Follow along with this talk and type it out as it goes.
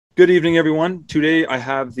Good evening, everyone. Today I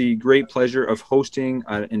have the great pleasure of hosting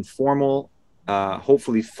an informal,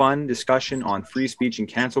 hopefully fun discussion on free speech and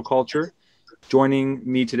cancel culture. Joining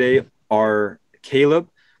me today are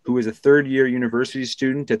Caleb, who is a third-year university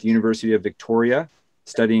student at the University of Victoria,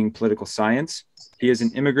 studying political science. He is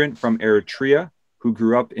an immigrant from Eritrea who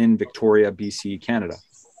grew up in Victoria, BC, Canada.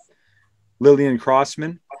 Lillian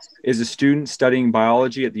Crossman is a student studying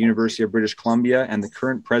biology at the University of British Columbia and the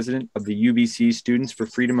current president of the UBC Students for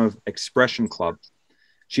Freedom of Expression Club.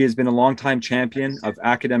 She has been a longtime champion of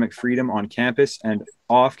academic freedom on campus and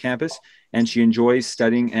off campus, and she enjoys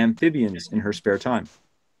studying amphibians in her spare time.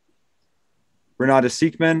 Renate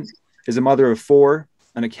Siekman is a mother of four,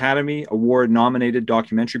 an Academy Award-nominated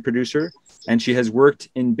documentary producer, and she has worked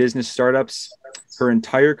in business startups her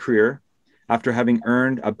entire career, after having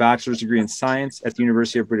earned a bachelor's degree in science at the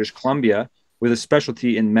University of British Columbia with a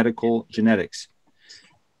specialty in medical genetics.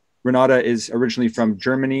 Renate is originally from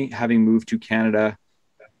Germany, having moved to Canada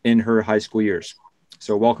in her high school years.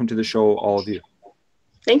 So welcome to the show, all of you.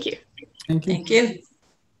 Thank you. Thank you. Thank you.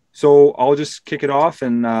 So I'll just kick it off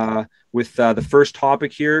and with the first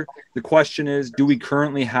topic here. The question is, do we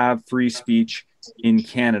currently have free speech in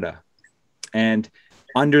Canada? And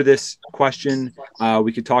under this question,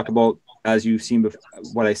 we could talk about, as you've seen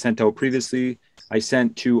what I sent out previously, I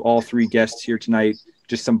sent to all three guests here tonight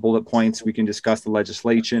just some bullet points. We can discuss the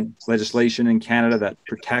legislation in Canada that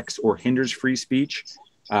protects or hinders free speech.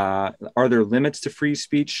 Are there limits to free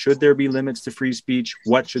speech? Should there be limits to free speech?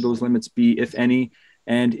 What should those limits be, if any?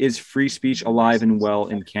 And is free speech alive and well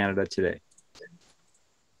in Canada today?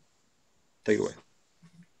 Take it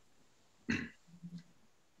away.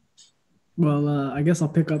 Well, I guess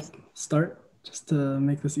I'll start just to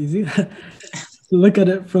make this easy. Look at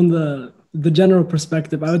it from the general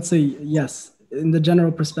perspective. I would say yes. In the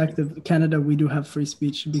general perspective, Canada, we do have free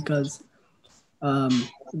speech because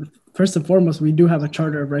first and foremost, we do have a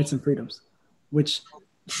Charter of Rights and Freedoms, which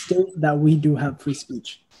states that we do have free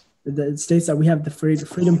speech. It states that we have the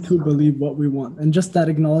freedom to believe what we want. And just that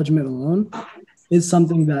acknowledgement alone is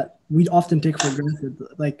something that we often take for granted.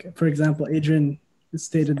 Like, for example, Adrian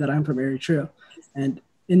stated that I'm from Eritrea, and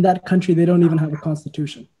in that country, they don't even have a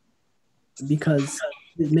constitution because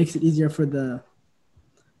it makes it easier for the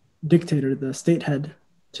dictator, the state head,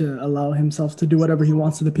 to allow himself to do whatever he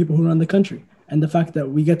wants to the people who run the country. And the fact that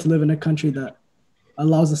we get to live in a country that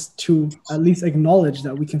allows us to at least acknowledge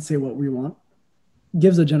that we can say what we want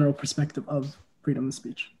gives a general perspective of freedom of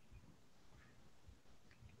speech.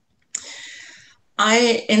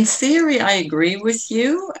 In theory, I agree with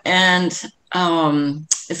you. And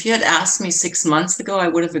if you had asked me 6 months ago, I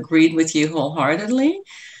would have agreed with you wholeheartedly.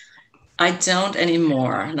 I don't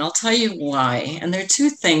anymore, and I'll tell you why. And there are two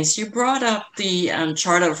things. You brought up the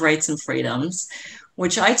Charter of Rights and Freedoms,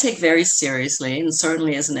 which I take very seriously, and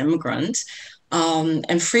certainly as an immigrant.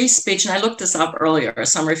 And free speech, and I looked this up earlier,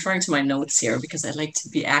 so I'm referring to my notes here because I like to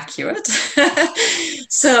be accurate.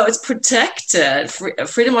 So it's protected,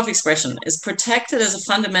 freedom of expression is protected as a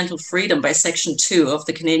fundamental freedom by Section 2 of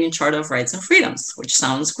the Canadian Charter of Rights and Freedoms, which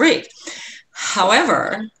sounds great.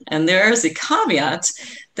 However, and there's a caveat,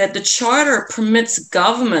 that the Charter permits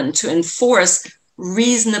government to enforce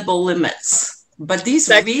reasonable limits. But these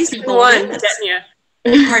reasonable limits...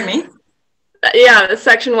 Pardon me? Yeah,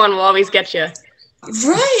 Section 1 will always get you.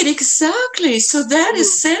 Right, exactly. So that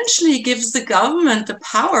essentially gives the government the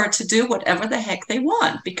power to do whatever the heck they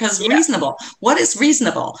want, because reasonable. What is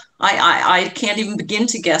reasonable? I can't even begin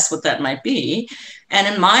to guess what that might be. And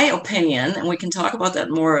in my opinion, and we can talk about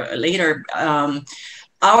that more later,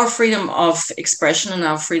 our freedom of expression and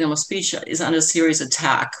our freedom of speech is under serious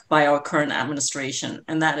attack by our current administration.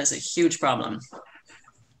 And that is a huge problem.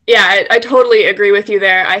 Yeah, I totally agree with you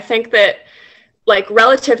there. I think that, like,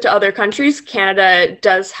 relative to other countries, Canada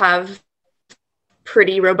does have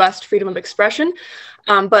pretty robust freedom of expression,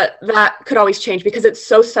 but that could always change because it's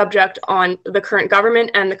so subject on the current government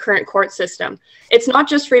and the current court system. It's not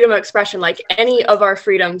just freedom of expression. Like, any of our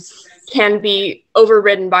freedoms can be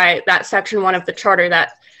overridden by that Section 1 of the Charter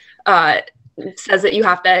that says that you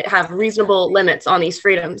have to have reasonable limits on these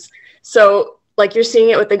freedoms. So, like, you're seeing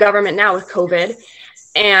it with the government now with COVID,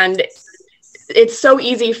 and it's so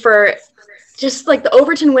easy for just like the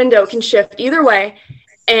Overton window can shift either way,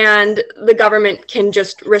 and the government can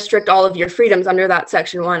just restrict all of your freedoms under that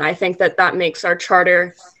Section 1. I think that that makes our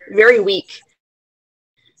charter very weak.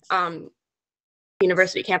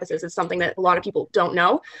 University campuses is something that a lot of people don't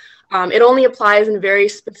know. It only applies in very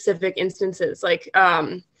specific instances. Like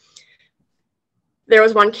there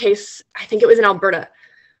was one case, I think it was in Alberta,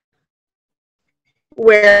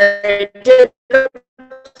 where it did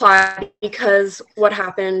apply because what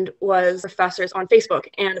happened was professors on Facebook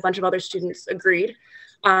and a bunch of other students agreed.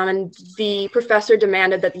 And the professor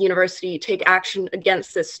demanded that the university take action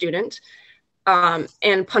against this student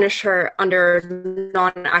and punish her under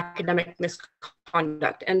non-academic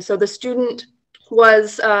misconduct. And so the student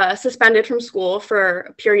was suspended from school for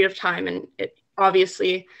a period of time, and it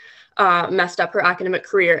obviously messed up her academic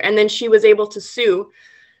career. And then she was able to sue,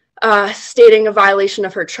 stating a violation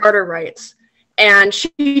of her charter rights. And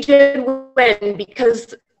she did win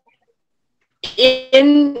because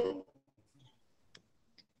in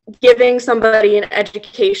giving somebody an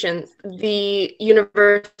education, the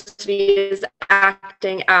university is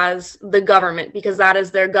acting as the government because that is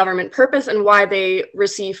their government purpose and why they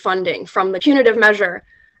receive funding from the punitive measure.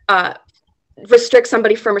 Restrict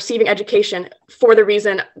somebody from receiving education for the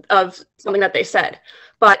reason of something that they said.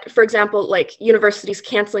 But for example, like universities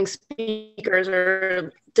canceling speakers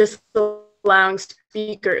or disallowing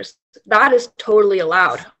speakers, that is totally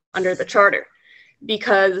allowed under the charter,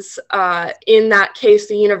 because in that case,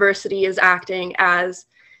 the university is acting as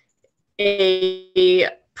a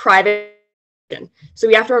private. So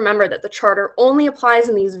we have to remember that the charter only applies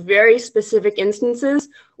in these very specific instances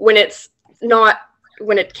when it's not,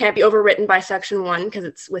 when it can't be overwritten by Section 1 because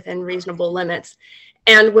it's within reasonable limits,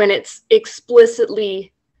 and when it's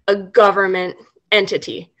explicitly a government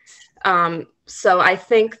entity. So I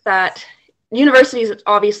think that universities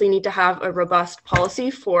obviously need to have a robust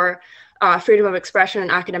policy for freedom of expression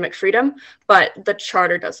and academic freedom, but the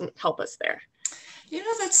charter doesn't help us there. You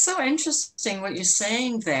know, that's so interesting what you're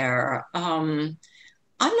saying there. I'm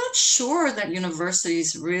not sure that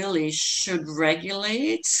universities really should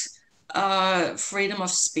regulate freedom of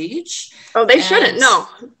speach. Oh, they shouldn't, no.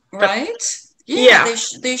 Right? Yeah.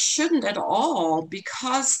 They shouldn't at all,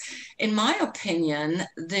 because in my opinion,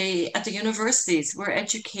 at the universities, we're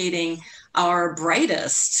educating our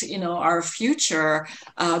brightest, you know, our future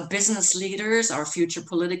business leaders, our future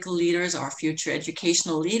political leaders, our future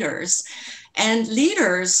educational leaders. And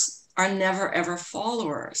leaders are never, ever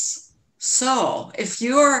followers. So if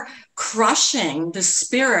you're crushing the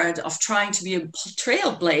spirit of trying to be a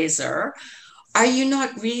trailblazer, are you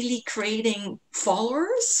not really creating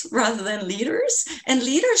followers rather than leaders? And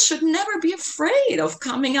leaders should never be afraid of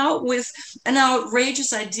coming out with an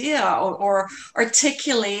outrageous idea or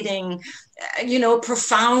articulating, you know,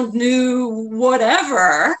 profound new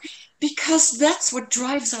whatever, because that's what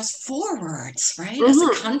drives us forwards, right? As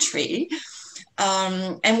a country.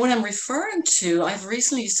 And what I'm referring to, I've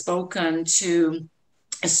recently spoken to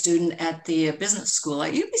a student at the business school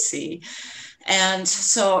at UBC. And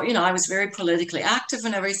so, you know, I was very politically active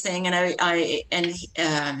and everything. And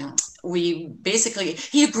we basically,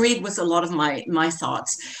 he agreed with a lot of my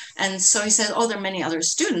thoughts. And so he said, oh, there are many other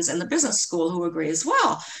students in the business school who agree as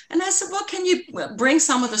well. And I said, well, can you bring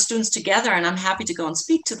some of the students together? And I'm happy to go and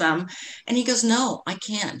speak to them. And he goes, no, I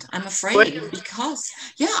can't. I'm afraid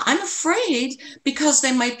I'm afraid because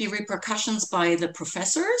there might be repercussions by the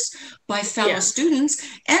professors, by fellow students,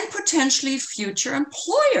 and potentially future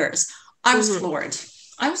employers. I was floored.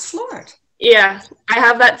 I was floored. Yeah, I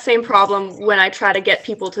have that same problem when I try to get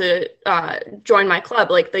people to join my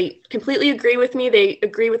club. Like, they completely agree with me. They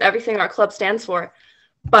agree with everything our club stands for,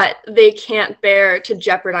 but they can't bear to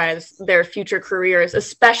jeopardize their future careers,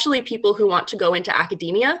 especially people who want to go into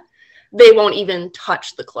academia. They won't even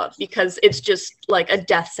touch the club because it's just like a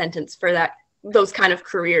death sentence for those kind of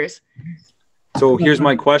careers. So here's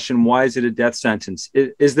my question. Why is it a death sentence?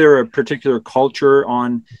 Is there a particular culture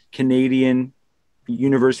on Canadian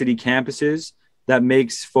university campuses that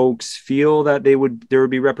makes folks feel that there would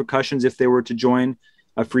be repercussions if they were to join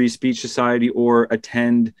a free speech society or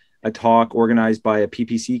attend a talk organized by a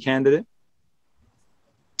PPC candidate?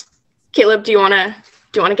 Caleb, do you want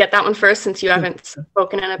to get that one first, since you haven't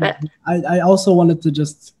spoken in a bit? I also wanted to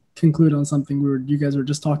just conclude on something you guys were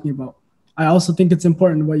just talking about. I also think it's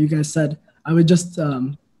important what you guys said. I would just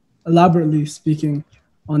elaborately speaking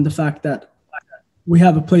on the fact that we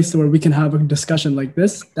have a place where we can have a discussion like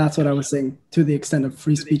this. That's what I was saying, to the extent of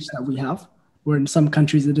free speech that we have, where in some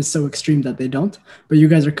countries it is so extreme that they don't. But you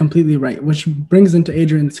guys are completely right, which brings into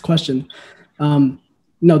Adrian's question.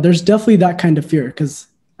 No, there's definitely that kind of fear, because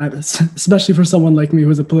especially for someone like me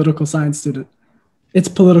who's a political science student, it's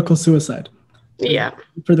political suicide. Yeah.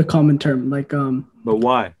 For the common term. Like, but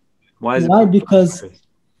why? Why is it? Because,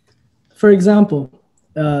 for example,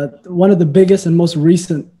 one of the biggest and most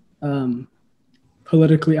recent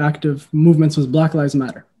politically active movements was Black Lives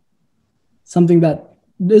Matter. Something that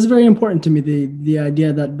is very important to me, the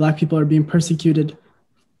idea that Black people are being persecuted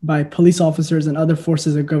by police officers and other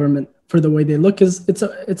forces of government for the way they look,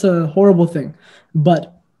 it's a horrible thing.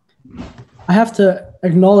 But I have to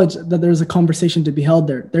acknowledge that there's a conversation to be held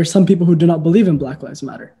there. There's some people who do not believe in Black Lives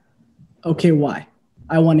Matter. Okay, why?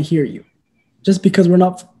 I want to hear you. Just because we're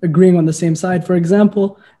not agreeing on the same side. For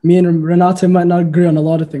example, me and Renate might not agree on a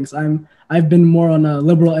lot of things. I've been more on a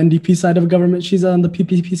liberal NDP side of government. She's on the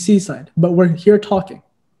PPPC side. But we're here talking.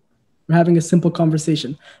 We're having a simple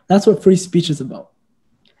conversation. That's what free speech is about.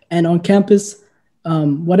 And on campus,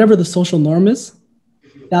 whatever the social norm is,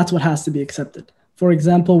 that's what has to be accepted. For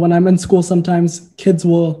example, when I'm in school, sometimes kids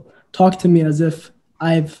will talk to me as if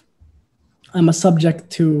I'm a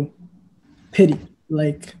subject to pity.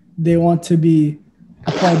 Like they want to be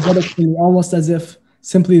apologetic to me, almost as if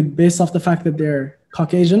simply based off the fact that they're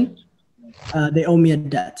Caucasian, they owe me a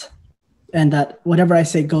debt. And that whatever I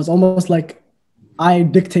say goes, almost like I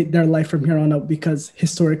dictate their life from here on out, because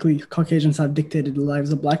historically Caucasians have dictated the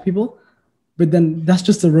lives of Black people. But then that's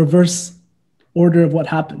just a reverse order of what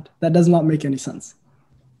happened. That does not make any sense.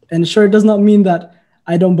 And sure, it does not mean that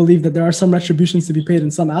I don't believe that there are some retributions to be paid in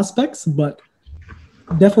some aspects, but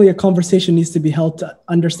definitely a conversation needs to be held to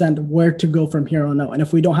understand where to go from here on out. And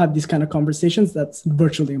if we don't have these kind of conversations, that's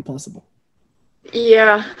virtually impossible.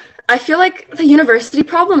 Yeah, I feel like the university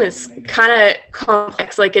problem is kind of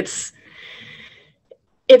complex. Like it's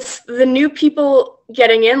the new people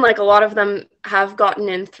getting in, like a lot of them have gotten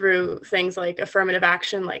in through things like affirmative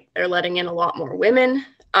action, like they're letting in a lot more women.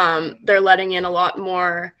 They're letting in a lot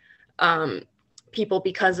more people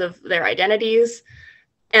because of their identities.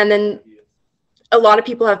 And then a lot of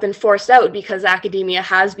people have been forced out because academia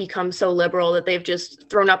has become so liberal that they've just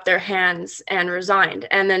thrown up their hands and resigned.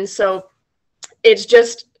 And then so it's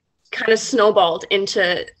just kind of snowballed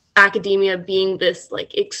into academia being this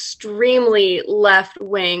like extremely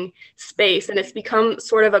left-wing space, and it's become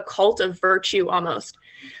sort of a cult of virtue almost.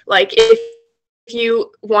 Like if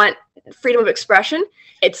you want freedom of expression,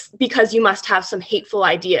 it's because you must have some hateful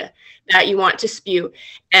idea that you want to spew,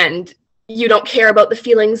 and you don't care about the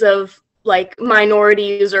feelings of like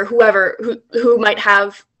minorities or whoever who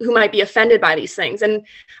might be offended by these things. And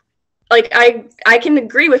like I can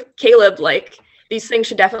agree with Caleb, like these things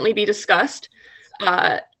should definitely be discussed.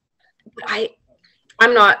 I'm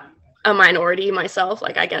not a minority myself.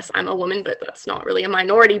 Like, I guess I'm a woman, but that's not really a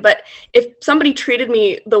minority. But if somebody treated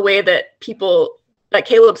me the way that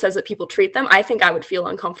Caleb says that people treat them, I think I would feel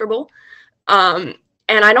uncomfortable. And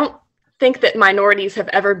I don't think that minorities have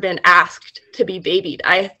ever been asked to be babied.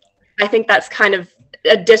 I think that's kind of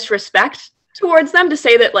a disrespect towards them to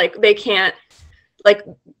say that like they can't, like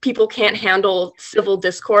people can't handle civil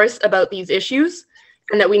discourse about these issues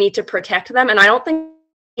and that we need to protect them. And I don't think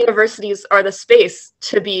universities are the space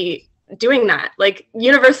to be doing that. Like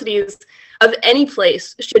universities of any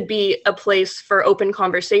place should be a place for open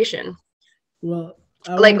conversation. Well,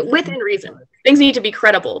 like within reason. Things need to be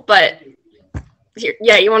credible, but here,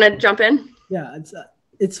 yeah, you want to jump in? Yeah,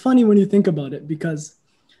 it's funny when you think about it, because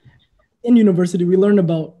in university we learn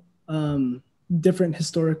about different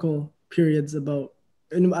historical periods about,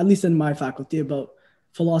 at least in my faculty, about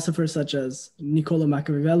philosophers such as Niccolo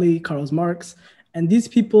Machiavelli, Karl Marx, and these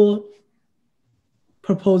people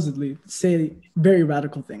proposedly say very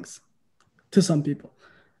radical things to some people.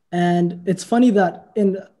 And it's funny that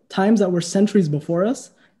in times that were centuries before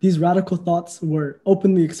us, these radical thoughts were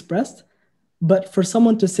openly expressed, but for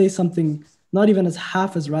someone to say something not even as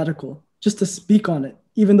half as radical, just to speak on it,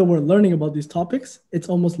 even though we're learning about these topics, it's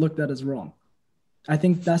almost looked at as wrong. I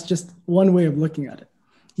think that's just one way of looking at it.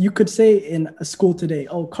 You could say in a school today,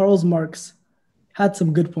 oh, Karl Marx had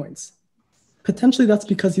some good points. Potentially that's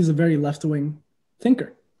because he's a very left-wing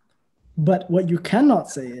thinker. But what you cannot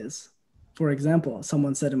say is, for example,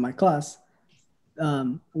 someone said in my class,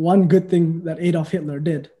 one good thing that Adolf Hitler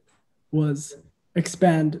did was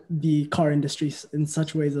expand the car industry in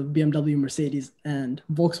such ways of BMW, Mercedes, and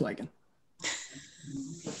Volkswagen.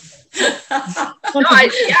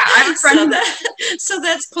 I'm a friend. So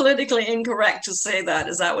that's politically incorrect to say that.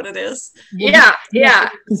 Is that what it is? Yeah.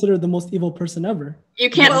 Considered the most evil person ever. You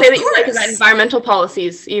can't say that you like his environmental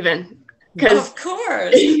policies, even. Of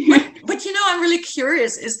course. But you know, I'm really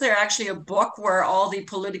curious. Is there actually a book where all the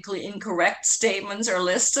politically incorrect statements are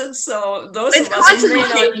listed? So those of us who may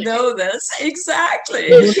not know this. Exactly.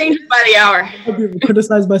 It changes by the hour. I've been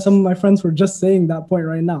criticized by some of my friends for just saying that point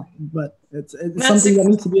right now, but it's something that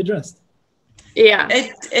needs to be addressed. Yeah,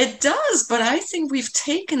 it does, but I think we've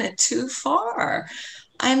taken it too far.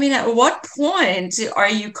 I mean, at what point are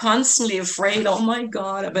you constantly afraid, oh my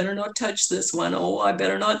God, I better not touch this one. Oh, I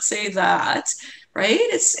better not say that, right?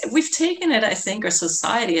 We've taken it, I think, our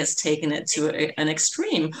society has taken it to an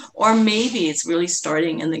extreme, or maybe it's really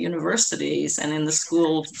starting in the universities and in the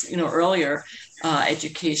schools, earlier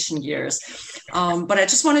education years. But I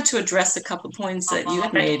just wanted to address a couple of points that you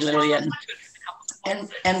had made, Lillian.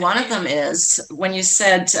 And one of them is when you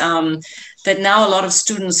said that now a lot of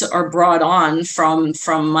students are brought on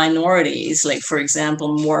from minorities, like, for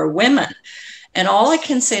example, more women. And all I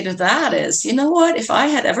can say to that is, you know what, if I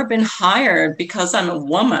had ever been hired because I'm a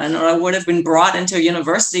woman, or I would have been brought into a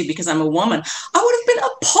university because I'm a woman, I would have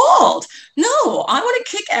been appalled. No, I want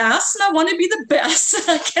to kick ass and I want to be the best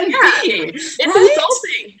I can be. It's right?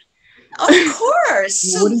 insulting. Of course.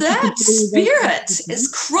 So that spirit is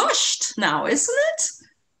crushed now, isn't it?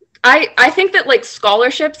 I think that like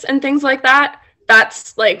scholarships and things like that,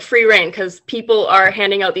 that's like free reign because people are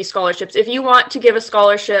handing out these scholarships. If you want to give a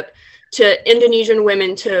scholarship to Indonesian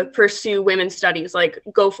women to pursue women's studies, like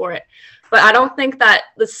go for it. But I don't think that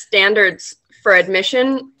the standards for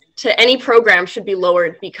admission to any program should be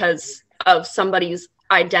lowered because of somebody's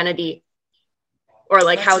identity or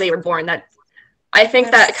like how they were born. That I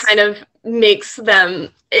think that kind of makes them,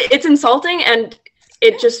 it's insulting, and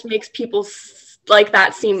it just makes people like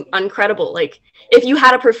that seem uncredible. Like if you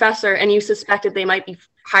had a professor and you suspected they might be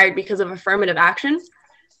hired because of affirmative action,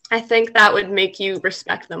 I think that would make you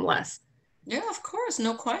respect them less. Yeah, of course,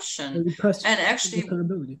 no question. And actually,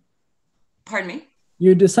 pardon me?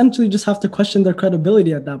 You'd essentially just have to question their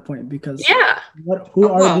credibility at that point, because who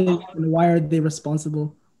are they and why are they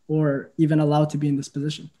responsible or even allowed to be in this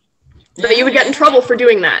position? So you would get in trouble for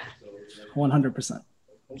doing that. 100%.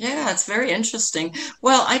 Yeah, it's very interesting.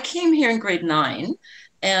 Well, I came here in grade 9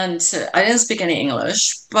 and I didn't speak any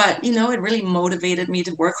English, but, you know, it really motivated me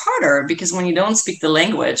to work harder, because when you don't speak the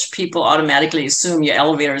language, people automatically assume your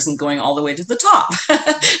elevator isn't going all the way to the top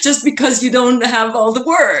just because you don't have all the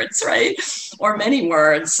words, right? Or many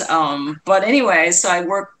words. But anyway, so I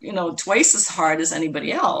worked, you know, twice as hard as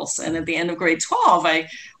anybody else. And at the end of grade 12, I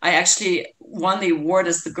actually won the award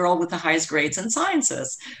as the girl with the highest grades in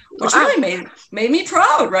sciences, which really made me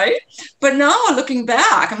proud, right? But now looking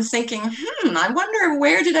back, I'm thinking, I wonder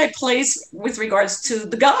where did I place with regards to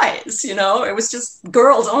the guys? You know, it was just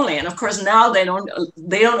girls only. And of course now they don't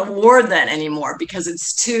award that anymore because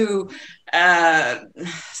it's too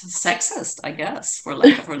sexist, I guess, for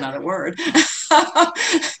lack of another word.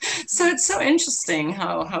 So it's so interesting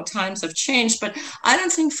how times have changed, but I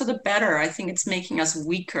don't think for the better. I think it's making us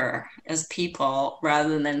weaker as people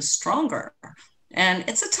rather than stronger. And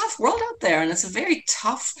it's a tough world out there, and it's a very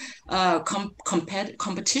tough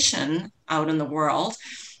competition out in the world.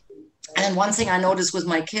 And one thing I noticed with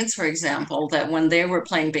my kids, for example, that when they were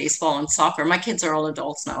playing baseball and soccer, my kids are all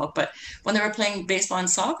adults now, but when they were playing baseball and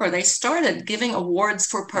soccer, they started giving awards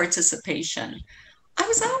for participation. I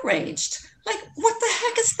was outraged. Like, what the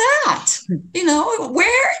heck is that? You know,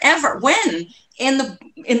 wherever, when in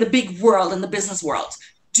the big world, in the business world,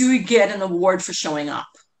 do we get an award for showing up?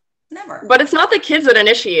 Never. But it's not the kids that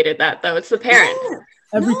initiated that, though. It's the parent.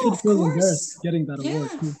 Every kid feels embarrassed getting that award,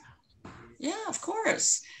 too. Yeah, of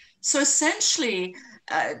course. So essentially,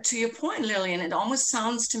 to your point, Lillian, it almost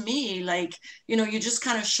sounds to me like, you know, you just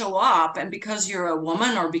kind of show up, and because you're a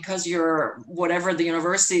woman or because you're whatever the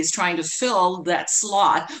university is trying to fill that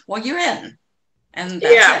slot, well, you're in. And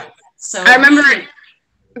that's it. So I remember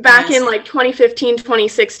back in like 2015,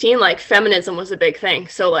 2016, like feminism was a big thing.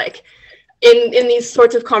 So like in these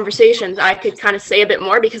sorts of conversations, I could kind of say a bit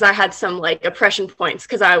more because I had some like oppression points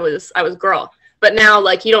because I was girl. But now,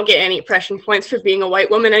 like, you don't get any oppression points for being a white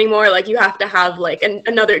woman anymore. Like, you have to have like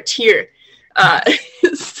another tier.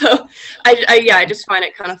 So I just find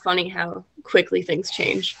it kind of funny how quickly things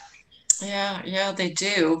change. Yeah, they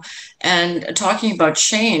do. And talking about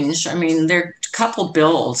change, I mean, there are a couple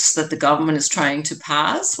bills that the government is trying to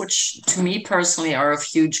pass, which to me personally are of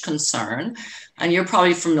huge concern. And you're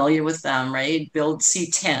probably familiar with them, right? Bill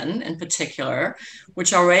C-10 in particular,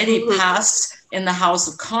 which already passed in the House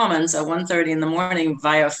of Commons at 1:30 in the morning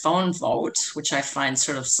via phone vote, which I find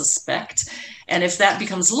sort of suspect. And if that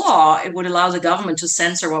becomes law, it would allow the government to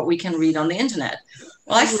censor what we can read on the internet.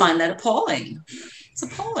 Well, I find that appalling. It's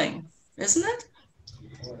appalling, isn't it?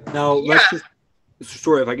 Now, let's just,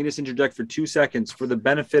 sorry, if I can just interject for 2 seconds for the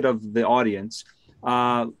benefit of the audience.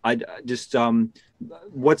 I just, can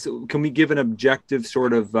we give an objective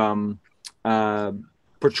sort of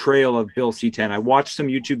portrayal of Bill C-10? I watched some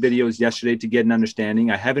YouTube videos yesterday to get an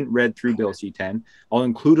understanding. I haven't read through Bill C-10. I'll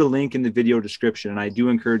include a link in the video description, and I do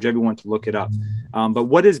encourage everyone to look it up. But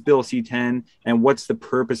what is Bill C-10, and what's the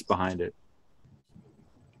purpose behind it?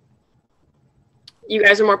 You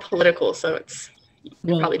guys are more political, so it's... you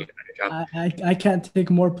Well, probably do a better job. I can't take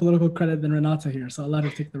more political credit than Renate here, so I'll let her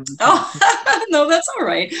take the run. Oh, no, that's all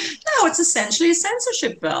right. No, it's essentially a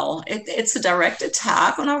censorship bill. It's a direct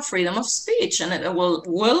attack on our freedom of speech, and it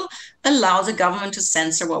will allow the government to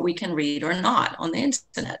censor what we can read or not on the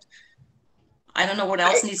internet. I don't know what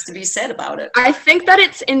else needs to be said about it. I think that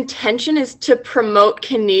its intention is to promote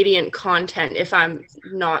Canadian content, if I'm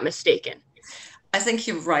not mistaken. I think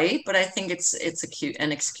you're right, but I think it's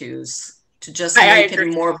an excuse to just make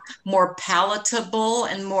it more palatable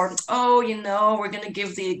and more, oh, you know, we're going to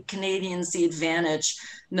give the Canadians the advantage.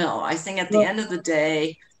 No, I think at the end of the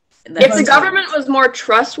day, if the government was more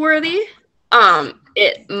trustworthy,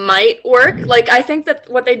 it might work. Like, I think that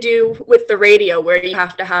what they do with the radio, where you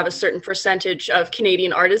have to have a certain percentage of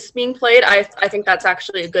Canadian artists being played, I think that's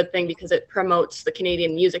actually a good thing because it promotes the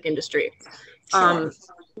Canadian music industry. Sure.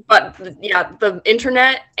 But yeah, the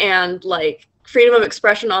internet and like freedom of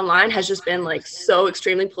expression online has just been like so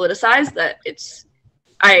extremely politicized that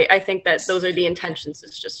I think that those are the intentions,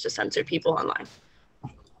 is just to censor people online.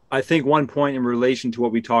 I think one point in relation to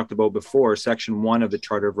what we talked about before, Section 1 of the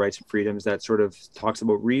Charter of Rights and Freedoms, that sort of talks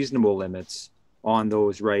about reasonable limits on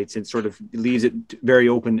those rights and sort of leaves it very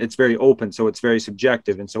open. It's very open, so it's very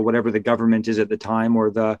subjective. And so whatever the government is at the time or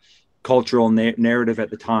the cultural narrative at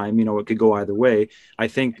the time, you know, it could go either way. I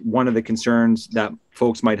think one of the concerns that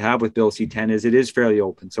folks might have with Bill C-10 is it is fairly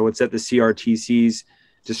open. So it's at the CRTC's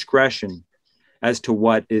discretion as to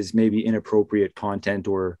what is maybe inappropriate content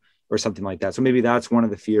or something like that. So maybe that's one of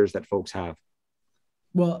the fears that folks have.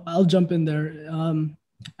 Well, I'll jump in there.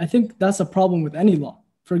 I think that's a problem with any law.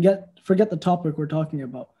 Forget the topic we're talking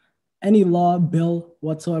about. Any law, bill,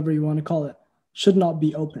 whatsoever you want to call it, should not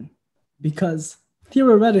be open, because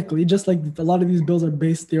theoretically, just like a lot of these bills are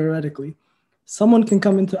based theoretically, someone can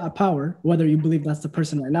come into a power, whether you believe that's the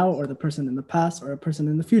person right now or the person in the past or a person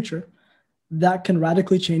in the future, that can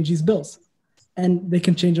radically change these bills. And they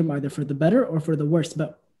can change them either for the better or for the worse.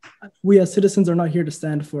 But we as citizens are not here to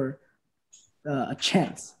stand for a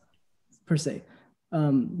chance, per se.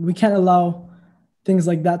 We can't allow things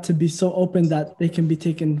like that to be so open that they can be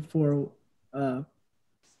taken for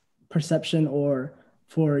perception or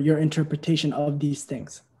for your interpretation of these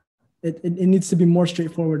things. It needs to be more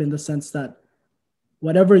straightforward in the sense that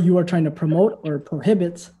whatever you are trying to promote or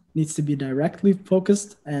prohibit needs to be directly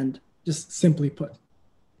focused and just simply put.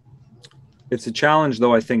 It's a challenge,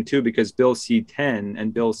 though, I think, too, because Bill C-10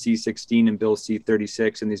 and Bill C-16 and Bill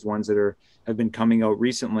C-36 and these ones that have been coming out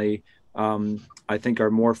recently, I think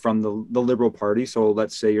are more from the Liberal Party. So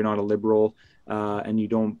let's say you're not a Liberal and you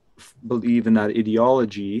don't believe in that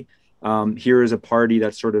ideology. Here is a party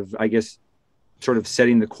that's sort of, I guess, sort of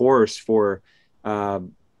setting the course for,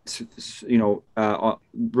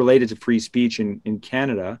 related to free speech in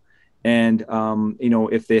Canada. And,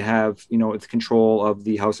 if they have, it's control of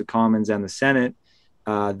the House of Commons and the Senate,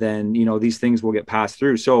 then, these things will get passed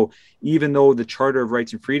through. So even though the Charter of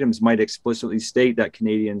Rights and Freedoms might explicitly state that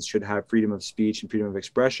Canadians should have freedom of speech and freedom of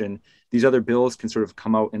expression, these other bills can sort of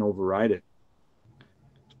come out and override it.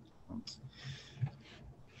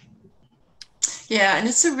 Yeah, and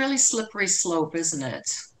it's a really slippery slope, isn't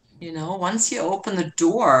it? Once you open the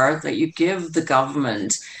door that you give the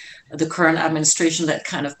government, the current administration, that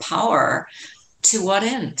kind of power, to what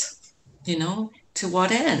end? To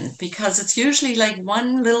what end? Because it's usually like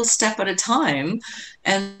one little step at a time,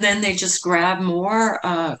 and then they just grab more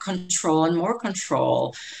control and more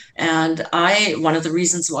control. And one of the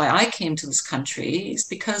reasons why I came to this country is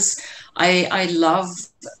because I love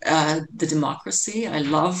the democracy. I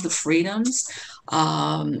love the freedoms.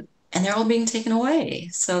 And they're all being taken away.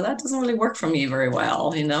 So that doesn't really work for me very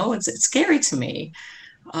well. It's scary to me.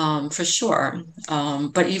 For sure.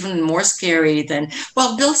 But even more scary than,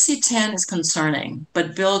 Bill C-10 is concerning,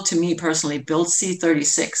 but to me personally, Bill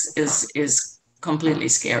C-36 is completely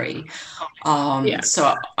scary.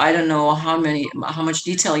 So I don't know how much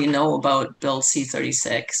detail you know about Bill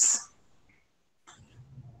C-36.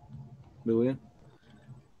 Lillian?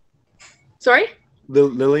 Sorry?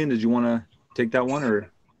 Lillian, did you want to take that one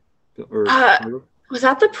or was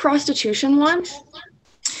that the prostitution one?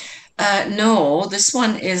 No, this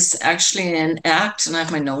one is actually an act, and I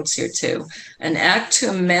have my notes here too, an act to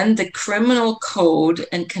amend the Criminal Code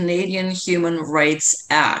and Canadian Human Rights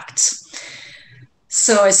Act.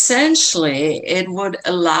 So essentially, it would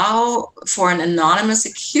allow for an anonymous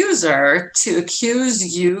accuser to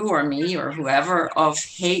accuse you or me or whoever of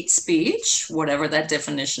hate speech, whatever that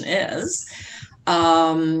definition is,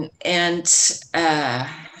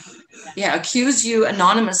 accuse you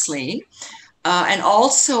anonymously. And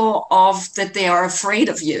also of that they are afraid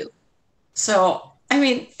of you. So I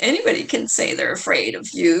mean, anybody can say they're afraid of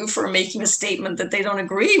you for making a statement that they don't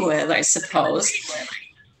agree with, I suppose.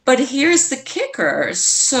 But here's the kicker.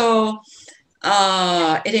 So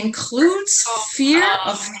it includes fear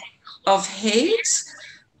of hate,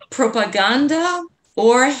 propaganda,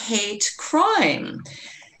 or hate crime.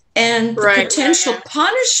 And the potential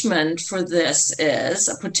punishment for this is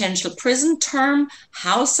a potential prison term,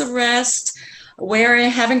 house arrest,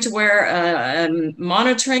 having to wear a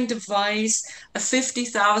monitoring device, a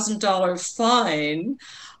 $50,000 fine.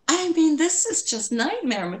 I mean, this is just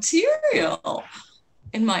nightmare material,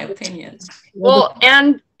 in my opinion. Well,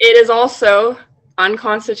 and it is also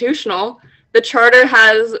unconstitutional. The charter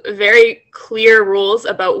has very clear rules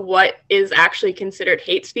about what is actually considered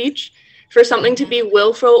hate speech. For something to be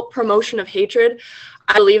willful promotion of hatred,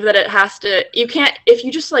 I believe that it has to, you can't, if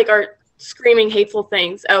you just like are screaming hateful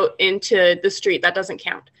things out into the street, that doesn't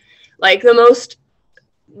count. Like the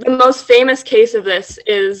most famous case of this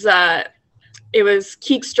is, it was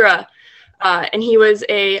Keekstra, and he was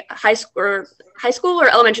a high school or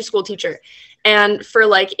elementary school teacher. And for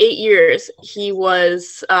like 8 years, he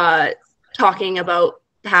was talking about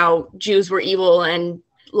how Jews were evil and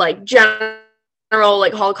like general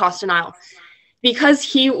like Holocaust denial, because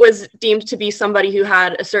he was deemed to be somebody who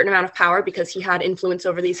had a certain amount of power because he had influence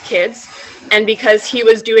over these kids, and because he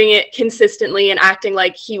was doing it consistently and acting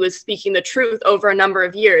like he was speaking the truth over a number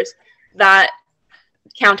of years, that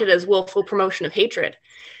counted as willful promotion of hatred.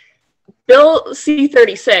 Bill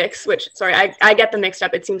C-36, which, sorry, I get them mixed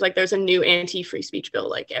up. It seems like there's a new anti-free speech bill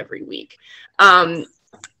like every week.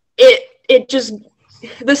 It just,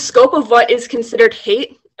 the scope of what is considered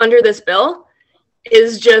hate under this bill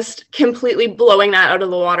is just completely blowing that out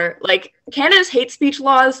of the water. Like Canada's hate speech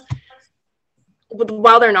laws,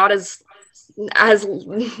 while they're not as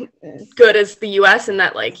good as the US in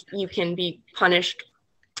that like you can be punished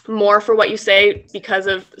more for what you say because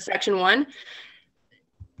of Section 1,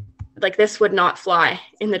 like this would not fly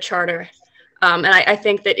in the charter. And I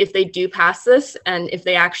think that if they do pass this and if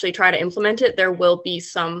they actually try to implement it, there will be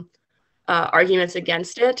some arguments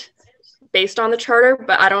against it based on the charter,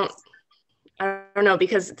 but I don't know,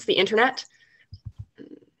 because it's the internet.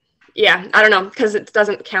 Yeah, I don't know, because it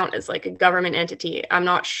doesn't count as like a government entity. I'm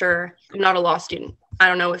not sure. I'm not a law student. I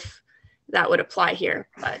don't know if that would apply here,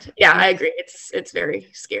 but yeah, I agree. It's very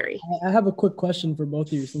scary. I have a quick question for both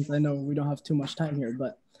of you, since I know we don't have too much time here,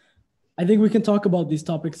 but I think we can talk about these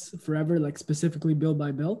topics forever, like specifically bill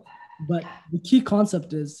by bill. But the key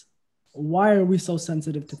concept is, why are we so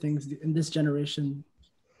sensitive to things in this generation?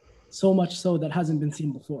 So much so that hasn't been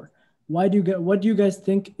seen before. What do you guys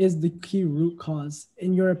think is the key root cause,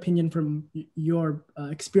 in your opinion, from your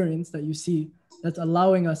experience that you see, that's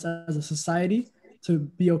allowing us as a society to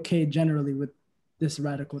be okay generally with this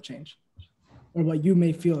radical change, or what you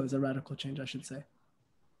may feel is a radical change, I should say?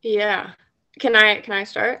 Yeah. Can I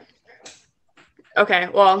start? Okay.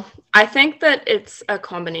 Well, I think that it's a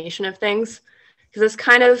combination of things, because it's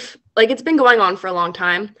kind of like, it's been going on for a long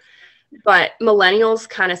time, but millennials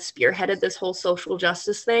kind of spearheaded this whole social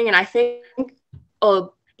justice thing. And I think a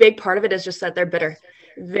big part of it is just that they're bitter.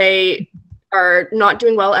 They are not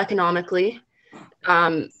doing well economically.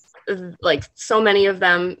 Like so many of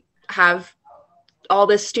them have all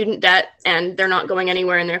this student debt and they're not going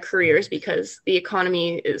anywhere in their careers because the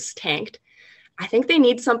economy is tanked. I think they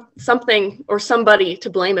need something or somebody to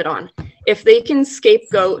blame it on. If they can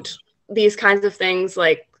scapegoat these kinds of things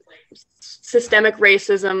like systemic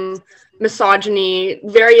racism, misogyny,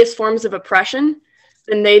 various forms of oppression,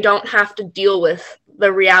 then they don't have to deal with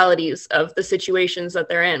the realities of the situations that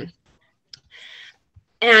they're in.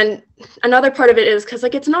 And another part of it is because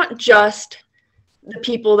like it's not just the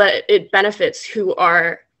people that it benefits who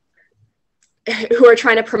are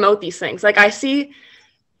trying to promote these things. Like I see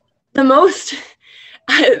the most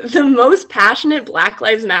passionate Black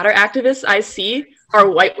Lives Matter activists I see are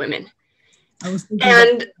white women.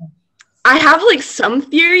 And I have like some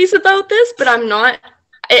theories about this, but I'm not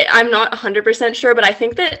 100% sure. But I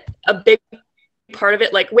think that a big part of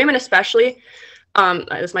it, like women especially,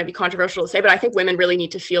 this might be controversial to say, but I think women really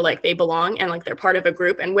need to feel like they belong and like they're part of a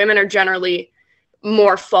group. And women are generally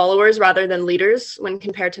more followers rather than leaders when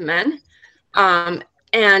compared to men.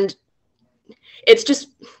 And it's just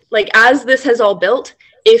like, as this has all built,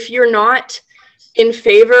 if you're not in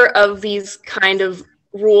favor of these kind of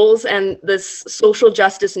rules and this social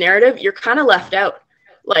justice narrative, you're kind of left out.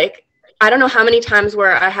 Like, I don't know how many times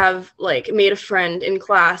where I have like made a friend in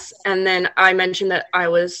class and then I mentioned that I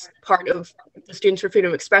was part of the Students for Freedom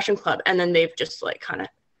of Expression Club, and then they've just like kind of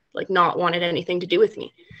like not wanted anything to do with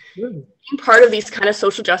me. Really? Being part of these kind of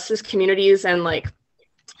social justice communities and like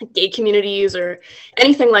gay communities or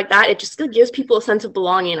anything like that. It just gives people a sense of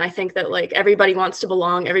belonging. I think that like everybody wants to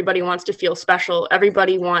belong, everybody wants to feel special,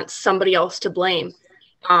 everybody wants somebody else to blame,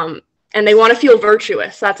 and they want to feel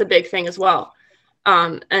virtuous. That's a big thing as well.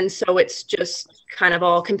 And so it's just kind of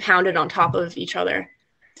all compounded on top of each other.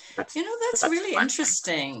 That's really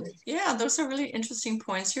interesting. Yeah, those are really interesting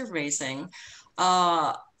points you're raising.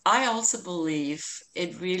 I also believe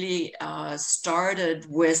it really started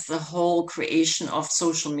with the whole creation of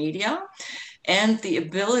social media and the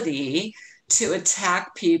ability to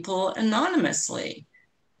attack people anonymously,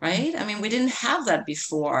 right? I mean, we didn't have that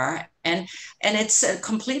before. And it's a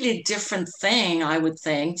completely different thing, I would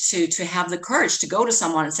think, to have the courage to go to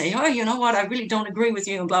someone and say, oh, you know what, I really don't agree with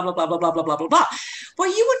you, and blah, blah, blah, blah, blah, blah, blah, blah, blah. Well,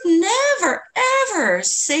 you would never, ever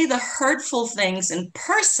say the hurtful things in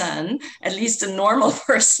person. At least a normal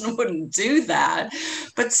person wouldn't do that.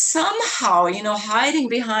 But somehow, hiding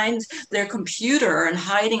behind their computer and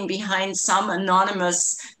hiding behind some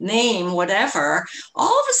anonymous name, whatever,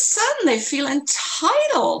 all of a sudden they feel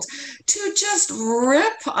entitled to just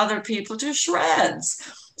rip other people to shreds.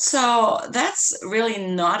 So that's really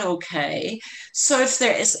not okay. So if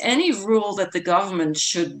there is any rule that the government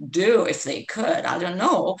should do, if they could, I don't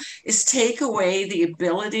know, is take away the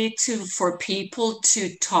ability for people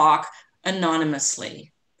to talk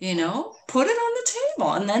anonymously, put it on the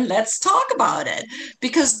table and then let's talk about it.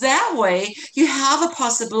 Because that way you have a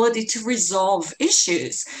possibility to resolve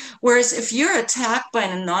issues. Whereas if you're attacked by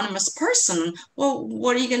an anonymous person, well,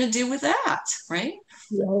 what are you going to do with that, right?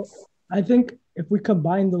 Well, I think if we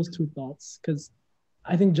combine those two thoughts, because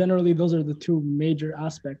I think generally those are the two major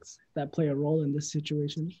aspects that play a role in this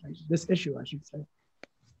situation, this issue, I should say.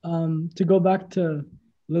 To go back to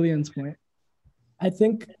Lillian's point, I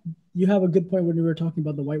think you have a good point when you were talking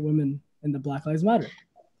about the white women and the Black Lives Matter.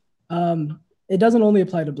 It doesn't only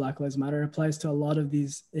apply to Black Lives Matter, it applies to a lot of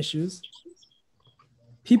these issues.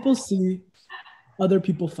 People see other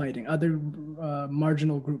people fighting, other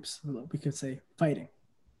marginal groups, we could say, fighting.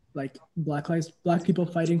 Like Black people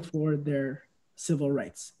fighting for their civil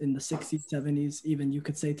rights in the 60s, 70s, even you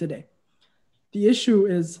could say today. The issue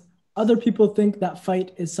is other people think that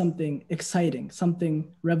fight is something exciting,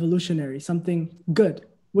 something revolutionary, something good,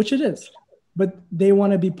 which it is. But they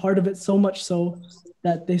want to be part of it so much so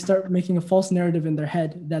that they start making a false narrative in their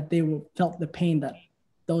head that they felt the pain that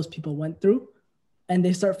those people went through. And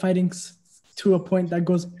they start fighting to a point that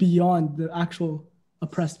goes beyond the actual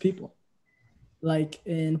oppressed people. Like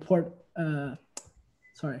in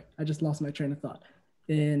sorry, I just lost my train of thought.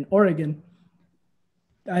 In Oregon,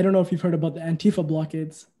 I don't know if you've heard about the Antifa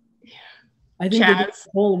blockades. I think there's a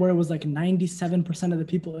poll where it was like 97% of the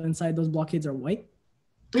people inside those blockades are white.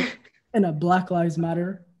 In a Black Lives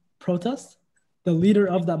Matter protest, the leader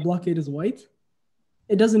of that blockade is white.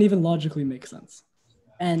 It doesn't even logically make sense.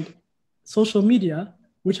 And social media,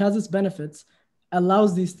 which has its benefits,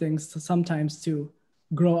 allows these things to sometimes to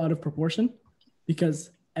grow out of proportion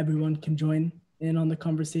because everyone can join in on the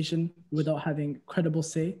conversation without having credible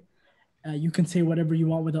say. You can say whatever you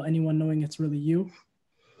want without anyone knowing it's really you.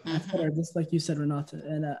 Just like you said, Renate.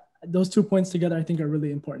 And those 2 points together, I think, are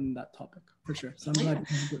really important in that topic, for sure. So I'm glad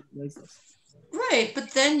you raised this. Right,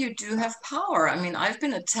 but then you do have power. I mean, I've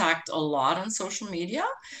been attacked a lot on social media,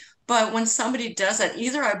 but when somebody does that,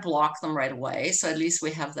 either I block them right away, so at least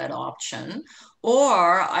we have that option,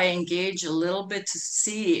 or I engage a little bit to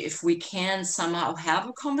see if we can somehow have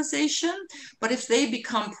a conversation. But if they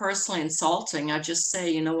become personally insulting, I just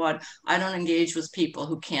say, you know what, I don't engage with people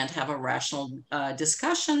who can't have a rational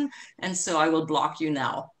discussion, and so I will block you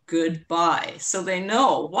now. Goodbye. So they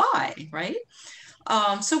know why, right?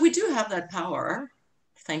 So we do have that power,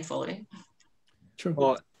 thankfully. True.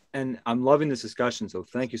 Well, and I'm loving this discussion. So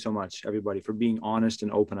thank you so much, everybody, for being honest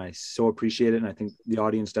and open. I so appreciate it. And I think the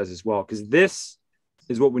audience does as well, because this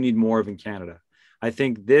is what we need more of in Canada. I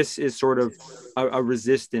think this is sort of a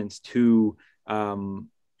resistance to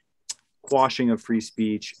quashing of free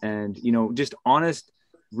speech and, just honest,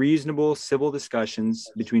 reasonable, civil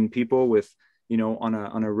discussions between people with, on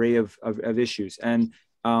an array of issues. And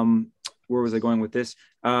where was I going with this?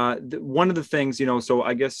 One of the things, so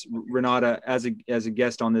I guess Renate, as a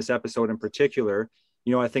guest on this episode in particular,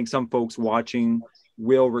 I think some folks watching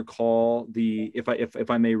will recall if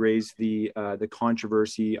I may raise the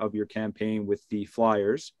controversy of your campaign with the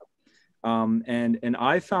flyers. And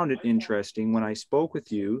I found it interesting when I spoke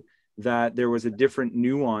with you that there was a different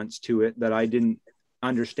nuance to it that I didn't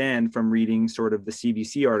understand from reading sort of the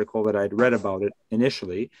CBC article that I'd read about it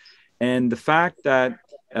initially. And the fact that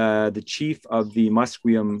the chief of the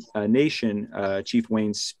Musqueam Nation, Chief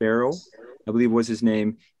Wayne Sparrow, I believe was his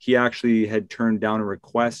name, he actually had turned down a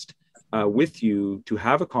request with you to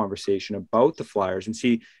have a conversation about the flyers and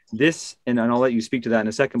see this. And I'll let you speak to that in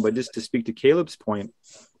a second, but just to speak to Caleb's point,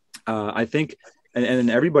 I think, and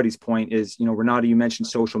everybody's point is, you know, Renate, you mentioned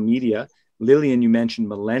social media. Lillian, you mentioned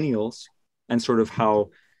millennials and sort of how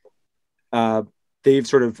they've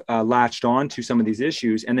sort of latched on to some of these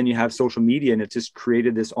issues. And then you have social media, and it's just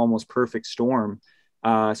created this almost perfect storm.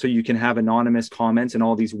 So you can have anonymous comments and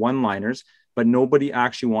all these one-liners, but nobody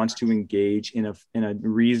actually wants to engage in a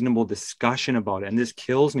reasonable discussion about it. And this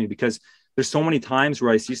kills me, because there's so many times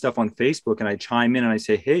where I see stuff on Facebook and I chime in and I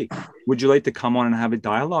say, hey, would you like to come on and have a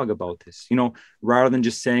dialogue about this? You know, rather than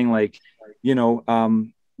just saying like, you know,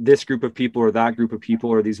 this group of people or that group of people,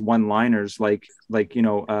 or these one-liners, like, you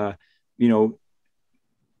know,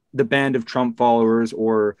 the band of Trump followers,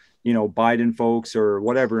 or, you know, Biden folks, or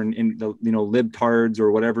whatever, in the, you know, libtards,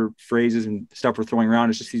 or whatever phrases and stuff we're throwing around.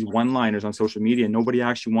 It's just these one-liners on social media, and nobody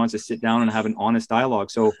actually wants to sit down and have an honest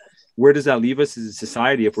dialogue. So where does that leave us as a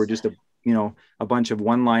society if we're just a bunch of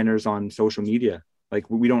one-liners on social media? Like,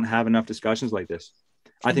 we don't have enough discussions like this.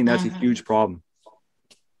 I think that's a huge problem.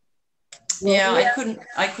 Yeah,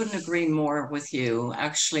 I couldn't agree more with you,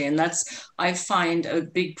 actually. And I find a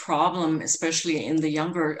big problem, especially in the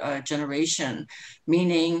younger generation,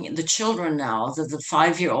 meaning the children now, the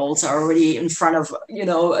 5-year-olds are already in front of, you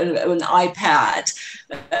know, an iPad.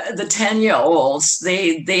 The 10-year-olds,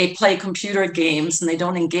 they play computer games, and they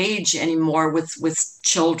don't engage anymore with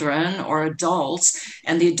children or adults,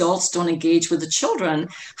 and the adults don't engage with the children.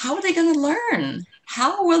 How are they going to learn?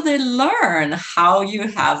 How will they learn how you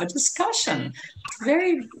have a discussion?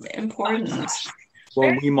 Very important.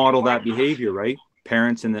 Well, we model that behavior, right?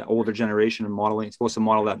 Parents in the older generation are supposed to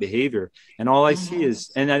model that behavior. And all I see is,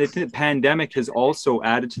 and I think the pandemic has also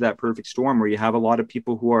added to that perfect storm, where you have a lot of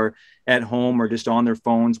people who are at home or just on their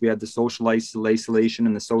phones. We had the social isolation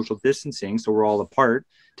and the social distancing. So we're all apart,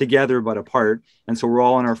 together, but apart. And so we're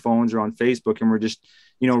all on our phones or on Facebook, and we're just,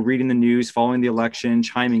 you know, reading the news, following the election,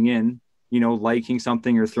 chiming in, you know, liking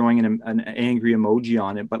something or throwing an angry emoji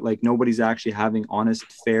on it, but like nobody's actually having honest,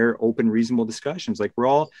 fair, open, reasonable discussions. Like, we're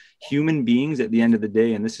all human beings at the end of the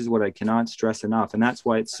day. And this is what I cannot stress enough. And that's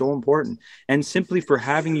why it's so important. And simply for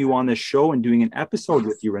having you on this show and doing an episode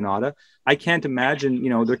with you, Renate, I can't imagine, you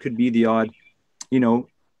know, there could be the odd, you know,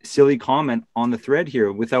 silly comment on the thread here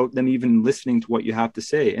without them even listening to what you have to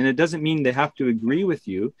say. And it doesn't mean they have to agree with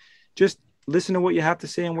you. Just listen to what you have to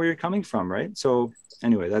say and where you're coming from. Right. So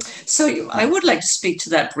anyway, I would like to speak to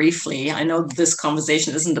that briefly. I know this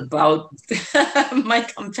conversation isn't about my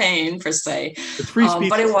campaign per se, it's free speech,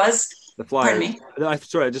 but it was the flyer. I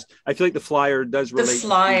feel like the flyer does relate. The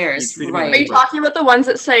flyers, right? Are you talking about the ones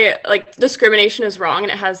that say like discrimination is wrong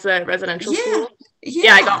and it has the residential school?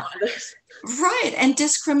 Yeah, I got one of those. Right, and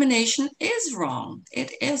discrimination is wrong.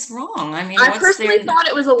 It is wrong. I mean, I personally thought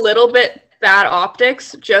it was a little bit bad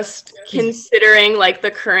optics, just considering like the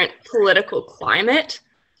current political climate.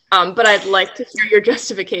 But I'd like to hear your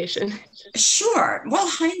justification. Sure. Well,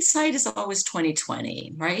 hindsight is always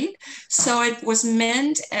 20/20, right? So it was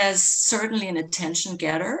meant as certainly an attention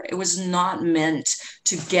getter. It was not meant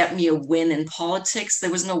to get me a win in politics.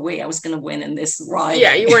 There was no way I was going to win in this ride.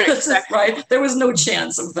 Yeah, you weren't expecting. Right? There was no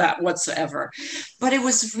chance of that whatsoever. But it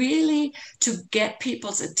was really to get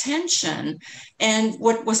people's attention. And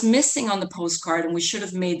what was missing on the postcard, and we should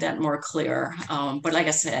have made that more clear. But like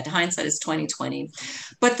I said, hindsight is 20/20.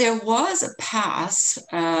 But there was a pass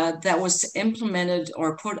that was implemented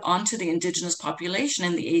or put onto the indigenous population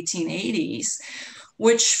in the 1880s,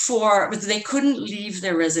 which they couldn't leave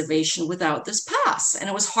their reservation without this pass, and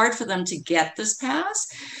it was hard for them to get this pass.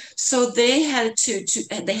 So they had to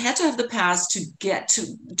have the pass to get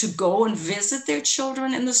to go and visit their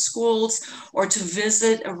children in the schools, or to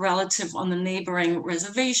visit a relative on the neighboring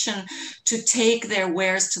reservation, to take their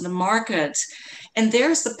wares to the market. And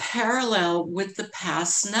there's the parallel with the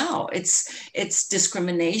pass now. It's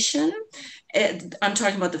discrimination. I'm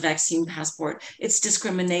talking about the vaccine passport. It's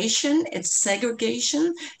discrimination, it's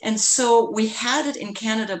segregation. And so we had it in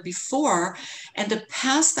Canada before, and the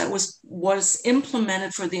pass that was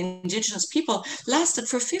implemented for the Indigenous people lasted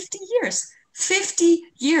for 50 years. 50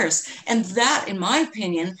 years. And that, in my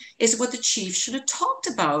opinion, is what the chief should have talked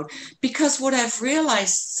about. Because what I've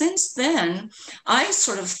realized since then, I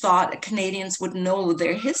sort of thought Canadians would know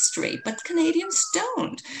their history, but Canadians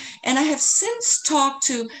don't. And I have since talked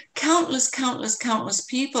to countless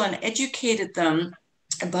people and educated them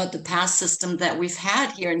about the pass system that we've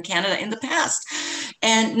had here in Canada in the past.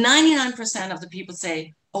 And 99% of the people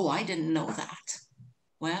say, oh, I didn't know that.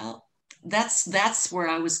 Well, that's where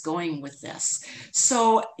I was going with this.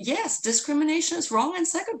 So yes, discrimination is wrong and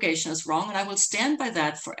segregation is wrong, and I will stand by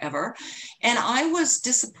that forever. And I was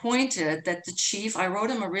disappointed that the chief, I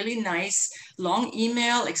wrote him a really nice long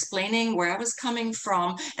email explaining where I was coming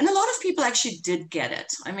from, and a lot of people actually did get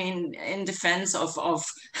it. I mean, in defense of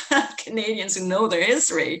Canadians who know their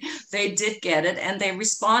history, they did get it, and they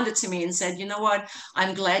responded to me and said, you know what,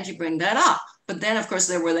 I'm glad you bring that up. But then, of course,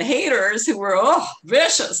 there were the haters who were, oh,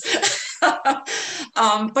 vicious. But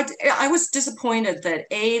I was disappointed that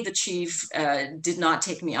the chief did not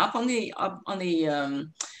take me up on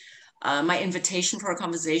my invitation for a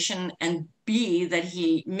conversation, and B, that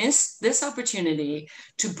he missed this opportunity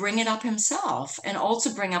to bring it up himself, and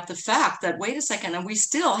also bring up the fact that, wait a second, and we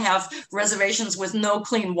still have reservations with no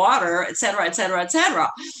clean water, et cetera, et cetera, et cetera.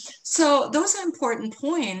 So those are important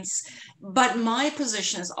points. But my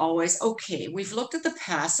position is always, okay, we've looked at the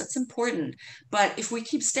past, that's important. But if we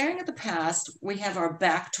keep staring at the past, we have our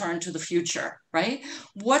back turned to the future, right?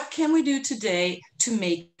 What can we do today to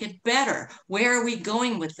make it better? Where are we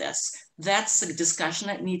going with this? That's a discussion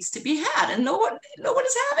that needs to be had, and no one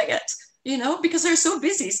is having it, you know, because they're so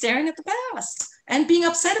busy staring at the past and being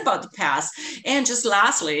upset about the past. And just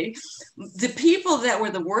lastly, the people that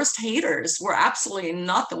were the worst haters were absolutely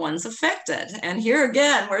not the ones affected. And here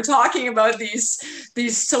again, we're talking about these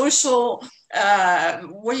social,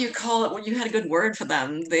 what do you call it? Well, you had a good word for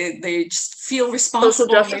them. They just feel responsible.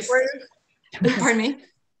 Social justice warriors? Pardon me?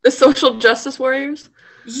 The social justice warriors?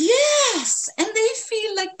 Yes, and they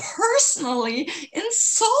feel like personally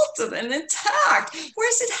insulted and attacked,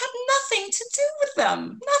 whereas it had nothing to do with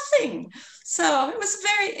them, nothing. So it was a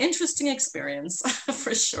very interesting experience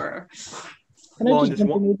for sure. Can I just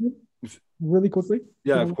jump in really quickly?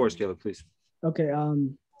 Yeah, of course, Caleb, please. Okay,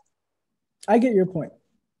 I get your point,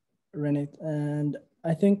 Renate, and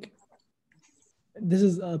I think this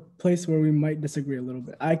is a place where we might disagree a little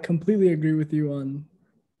bit. I completely agree with you on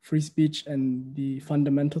free speech and the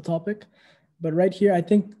fundamental topic. But right here, I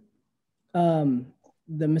think the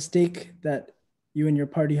mistake that you and your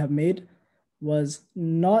party have made was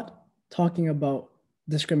not talking about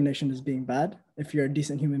discrimination as being bad. If you're a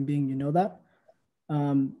decent human being, you know that.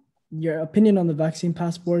 Your opinion on the vaccine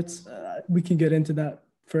passports, we can get into that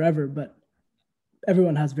forever, but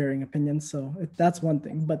everyone has varying opinions. So that's one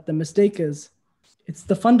thing. But the mistake is, it's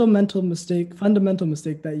the fundamental mistake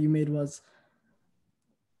that you made was,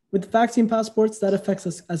 with vaccine passports, that affects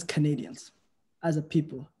us as Canadians, as a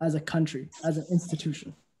people, as a country, as an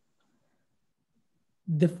institution.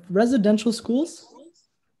 The residential schools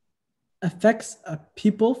affects a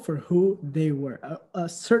people for who they were, a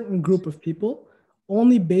certain group of people,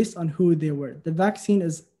 only based on who they were. The vaccine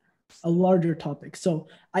is a larger topic. So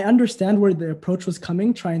I understand where the approach was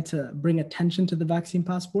coming, trying to bring attention to the vaccine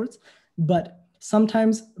passports, but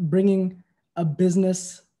sometimes bringing a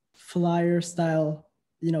business flyer style,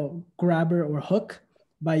 grabber or hook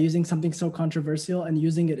by using something so controversial and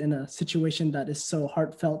using it in a situation that is so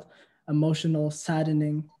heartfelt, emotional,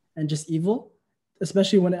 saddening, and just evil,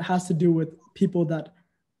 especially when it has to do with people that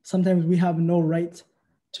sometimes we have no right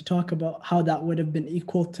to talk about how that would have been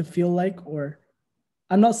equal to feel like, or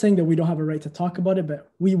I'm not saying that we don't have a right to talk about it,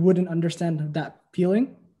 but we wouldn't understand that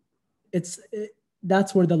feeling.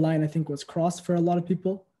 That's where the line I think was crossed for a lot of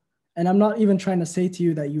people. And I'm not even trying to say to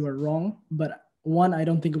you that you are wrong, but one, I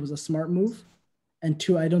don't think it was a smart move. And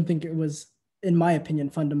two, I don't think it was, in my opinion,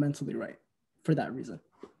 fundamentally right for that reason.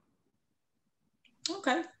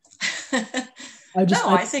 Okay.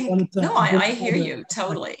 I hear you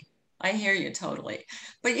totally. I hear you totally.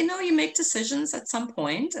 But you make decisions at some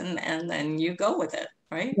point and then you go with it,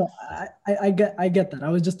 right? No, I get that. I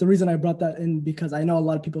was just, the reason I brought that in because I know a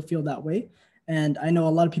lot of people feel that way. And I know a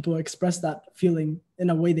lot of people express that feeling in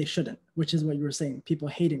a way they shouldn't, which is what you were saying, people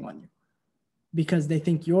hating on you because they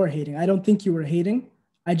think you're hating. I don't think you were hating.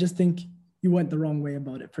 I just think you went the wrong way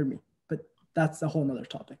about it for me. But that's a whole nother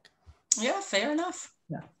topic. Yeah, fair enough.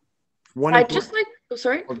 Yeah.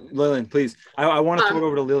 Sorry. Oh, Lillian, please. I want to throw it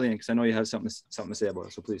over to Lillian because I know you have something to say about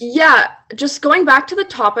it. So please. Yeah, just going back to the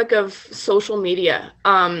topic of social media.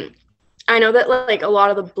 I know that a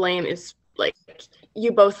lot of the blame is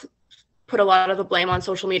you both put a lot of the blame on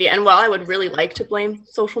social media. And while I would really like to blame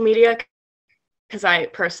social media because I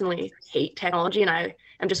personally hate technology and I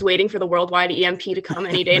am just waiting for the worldwide EMP to come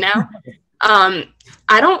any day now,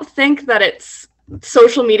 I don't think that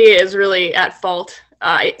social media is really at fault.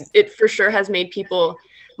 It for sure has made people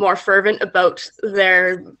more fervent about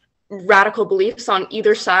their radical beliefs on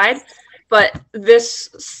either side. But this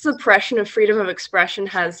suppression of freedom of expression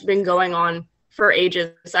has been going on for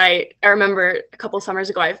ages. I remember a couple of summers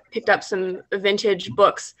ago, I picked up some vintage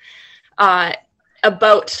books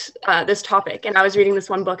about this topic, and I was reading this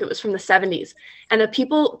one book. It was from the 70s, and the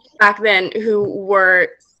people back then who were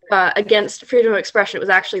against freedom of expression, it was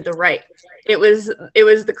actually the right. It was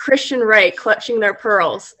the Christian right clutching their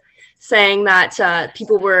pearls, saying that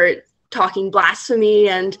people were talking blasphemy,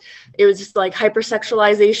 and it was just like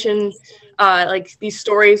hypersexualization, like these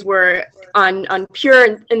stories were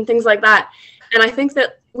unpure and things like that. And I think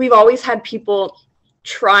that we've always had people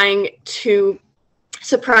trying to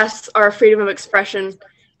suppress our freedom of expression,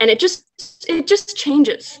 and it just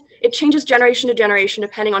changes. It changes generation to generation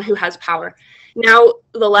depending on who has power. Now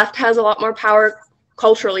the left has a lot more power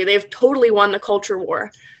culturally. They've totally won the culture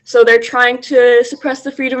war. So they're trying to suppress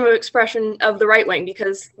the freedom of expression of the right wing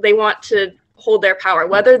because they want to hold their power,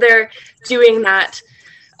 whether they're doing that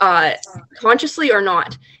consciously or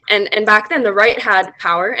not. And back then the right had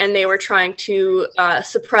power, and they were trying to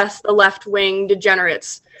suppress the left wing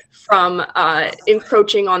degenerates from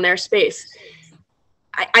encroaching on their space.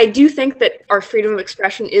 I do think that our freedom of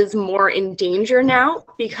expression is more in danger now,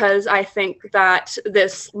 because I think that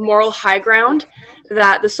this moral high ground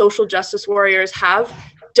that the social justice warriors have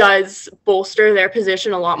does bolster their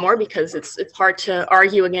position a lot more, because it's hard to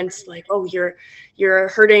argue against, like, oh, you're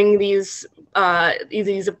hurting these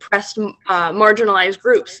oppressed, marginalized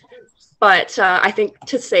groups. But I think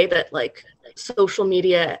to say that, like, social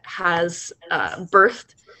media has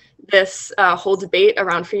birthed this whole debate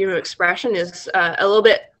around freedom of expression is a little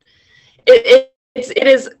bit, it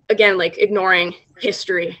is again like ignoring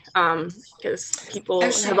history, because people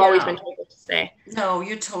have always been told what to say. No,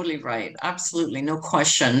 you're totally right. Absolutely, no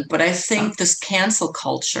question. But I think this cancel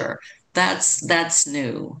culture, that's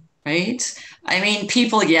new, right? I mean,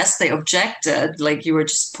 people, yes, they objected, like you were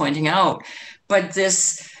just pointing out, but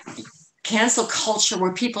this cancel culture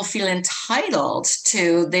where people feel entitled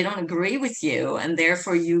to, they don't agree with you, and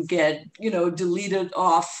therefore you get, deleted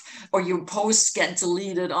off, or your posts get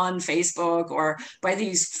deleted on Facebook or by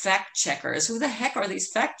these fact checkers. Who the heck are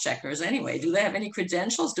these fact checkers anyway? Do they have any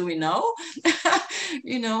credentials? Do we know?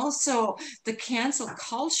 So the cancel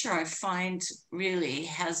culture, I find, really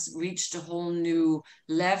has reached a whole new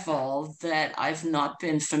level that I've not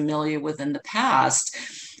been familiar with in the past.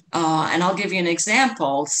 And I'll give you an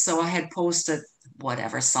example. So I had posted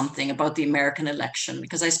something about the American election,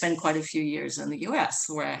 because I spent quite a few years in the US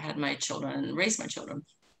where I had my children and raised my children.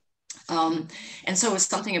 And so it was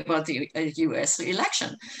something about the US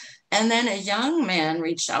election. And then a young man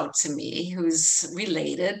reached out to me who's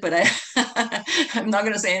related, but I'm not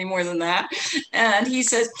going to say any more than that. And he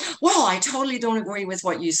says, well, I totally don't agree with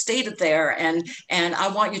what you stated there, and I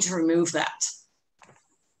want you to remove that.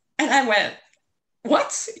 And I went,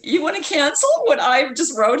 what? You want to cancel what I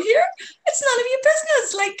just wrote here? It's none of your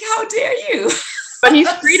business. Like, how dare you? But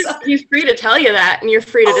he's free to tell you that, and you're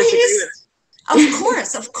free to disagree with it.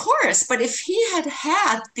 Of course. But if he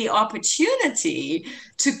had the opportunity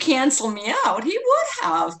to cancel me out, he would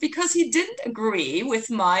have, because he didn't agree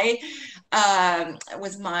with my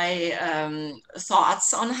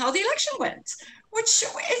thoughts on how the election went, which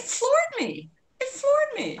it floored me.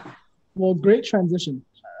 Well, great transition,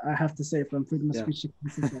 I have to say, from freedom of speech to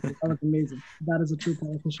consistency. That was amazing. That is a true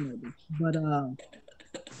politician right there. But I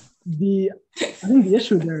think the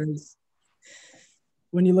issue there is,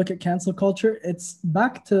 when you look at cancel culture, it's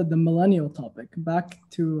back to the millennial topic, back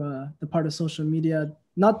to the part of social media.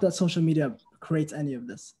 Not that social media creates any of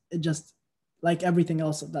this. It just, like everything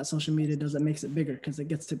else that social media does, it makes it bigger because it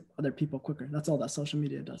gets to other people quicker. That's all that social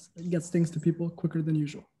media does. It gets things to people quicker than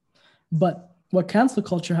usual. But what cancel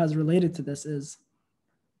culture has related to this is,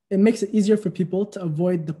 it makes it easier for people to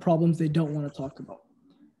avoid the problems they don't want to talk about.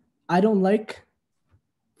 I don't like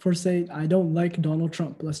Donald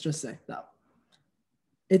Trump, let's just say that.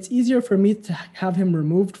 It's easier for me to have him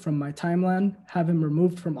removed from my timeline, have him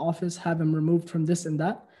removed from office, have him removed from this and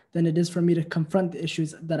that, than it is for me to confront the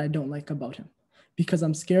issues that I don't like about him. Because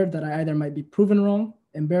I'm scared that I either might be proven wrong,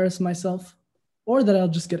 embarrass myself, or that I'll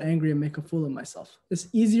just get angry and make a fool of myself. It's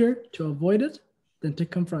easier to avoid it than to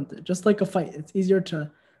confront it. Just like a fight, it's easier to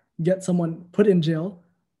get someone put in jail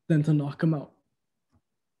than to knock them out.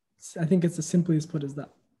 I think it's as simply as put as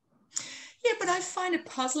that. Yeah, but I find it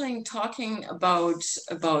puzzling talking about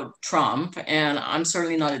Trump, and I'm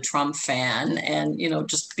certainly not a Trump fan, and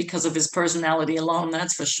just because of his personality alone,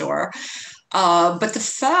 that's for sure. But the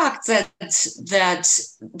fact that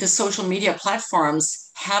the social media platforms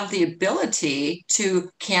have the ability to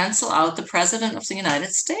cancel out the president of the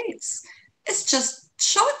United States, it's just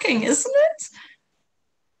shocking, isn't it?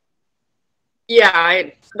 Yeah,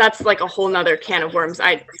 that's like a whole nother can of worms.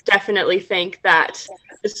 I definitely think that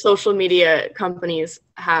the social media companies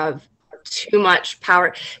have too much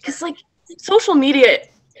power, because like social media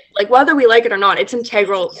like, whether we like it or not, it's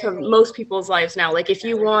integral to most people's lives now. Like, if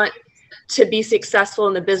you want to be successful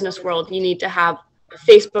in the business world, you need to have a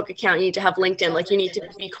Facebook account, you need to have LinkedIn, like, you need to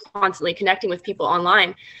be constantly connecting with people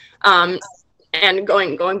online. And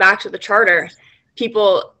going back to the charter,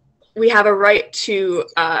 we have a right to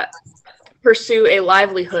pursue a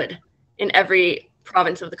livelihood in every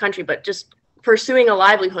province of the country, but just pursuing a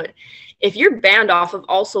livelihood. If you're banned off of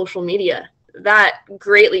all social media, that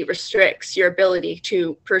greatly restricts your ability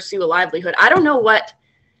to pursue a livelihood. I don't know what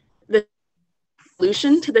the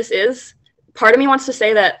solution to this is. Part of me wants to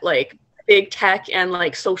say that, like, big tech and,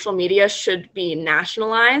 like, social media should be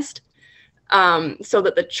nationalized, so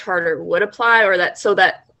that the charter would apply, or so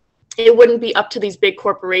that it wouldn't be up to these big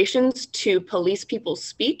corporations to police people's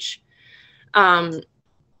speech. But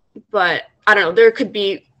I don't know,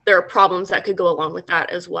 there are problems that could go along with that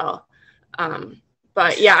as well.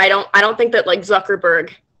 But yeah, I don't think that, like,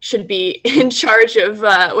 Zuckerberg should be in charge of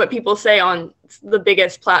what people say on the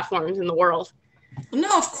biggest platforms in the world.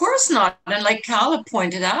 No, of course not. And like Carla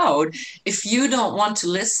pointed out, if you don't want to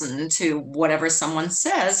listen to whatever someone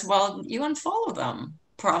says, well, you unfollow them.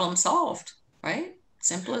 Problem solved, right?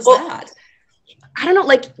 Simple as that. I don't know,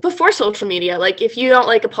 like, before social media, like, if you don't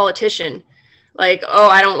like a politician, like, oh,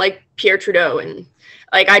 I don't like Pierre Trudeau, and,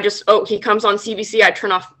 like, he comes on CBC, I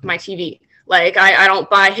turn off my TV. Like, I don't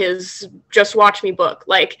buy his Just Watch Me book.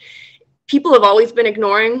 Like, people have always been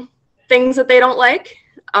ignoring things that they don't like.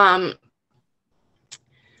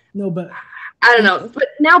 No, but I don't know. But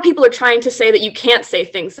now people are trying to say that you can't say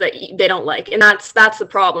things that they don't like. And that's the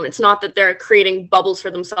problem. It's not that they're creating bubbles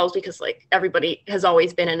for themselves, because, like, everybody has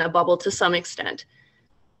always been in a bubble to some extent.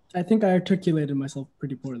 I think I articulated myself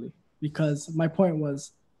pretty poorly, because my point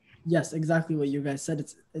was, yes, exactly what you guys said.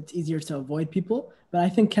 It's easier to avoid people, but I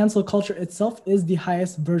think cancel culture itself is the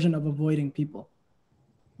highest version of avoiding people.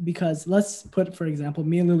 Because let's put, for example,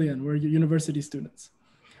 me and Lillian, we're university students.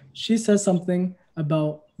 She says something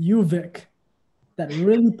about you, Vic, that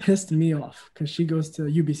really pissed me off, because she goes to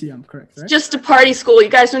UBC, I'm correct, right? Just a party school. You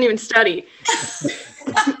guys don't even study.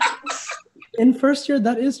 In first year,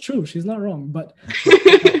 that is true. She's not wrong, but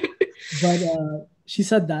she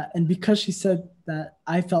said that, and because she said that,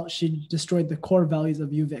 I felt she destroyed the core values of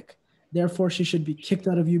UVic. Therefore, she should be kicked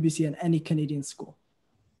out of UBC and any Canadian school.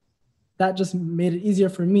 That just made it easier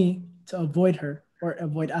for me to avoid her, or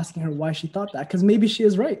avoid asking her why she thought that, because maybe she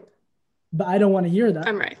is right, but I don't want to hear that.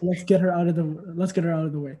 I'm right. Let's get her out of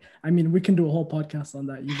the way. I mean, we can do a whole podcast on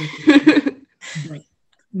that.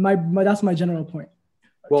 But that's my general point.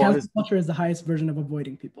 Well, cancel culture is the highest version of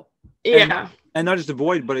avoiding people. Yeah. And not just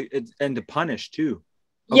avoid, but and to punish too.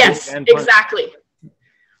 Yes, exactly.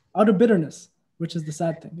 Out of bitterness, which is the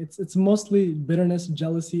sad thing. It's mostly bitterness,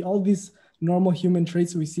 jealousy, all these normal human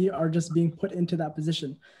traits we see are just being put into that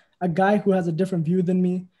position. A guy who has a different view than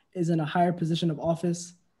me is in a higher position of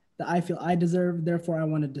office that I feel I deserve, therefore I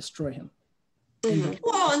want to destroy him. Mm-hmm.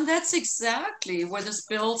 Well, and that's exactly where this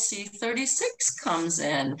bill C-36 comes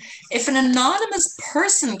in. If an anonymous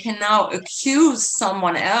person can now accuse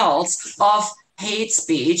someone else of hate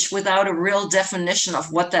speech without a real definition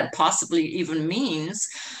of what that possibly even means,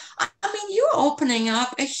 I mean, you're opening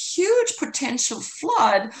up a huge potential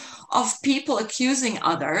flood of people accusing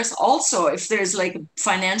others. Also, if there's like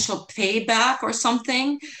financial payback or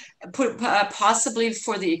something, possibly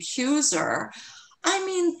for the accuser. I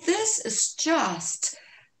mean, this is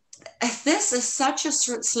such a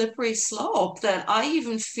slippery slope that I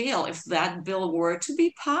even feel if that bill were to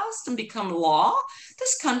be passed and become law,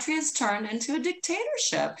 this country has turned into a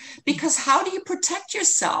dictatorship. Because how do you protect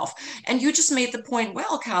yourself? And you just made the point,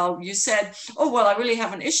 well, Cal, you said, oh, well, I really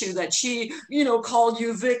have an issue that she, called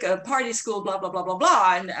you Vic a party school, blah, blah, blah, blah,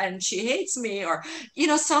 blah, and she hates me. Or,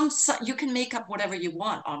 some you can make up whatever you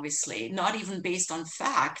want, obviously, not even based on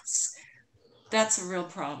facts. That's a real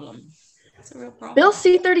problem. It's a real problem. Bill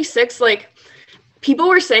C-36, like, people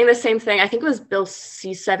were saying the same thing. I think it was Bill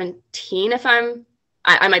C-17, if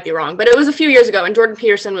I might be wrong, but it was a few years ago, and Jordan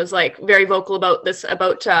Peterson was, like, very vocal about this,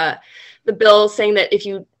 about the bill saying that if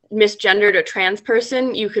you misgendered a trans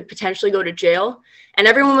person, you could potentially go to jail, and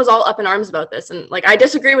everyone was all up in arms about this, and, like, I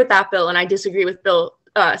disagree with that bill, and I disagree with Bill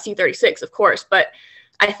C-36, of course, but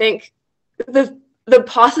I think the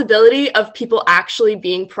possibility of people actually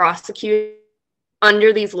being prosecuted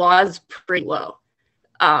under these laws is pretty low.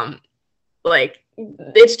 Like,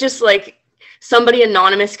 it's just like somebody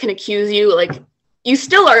anonymous can accuse you, like, you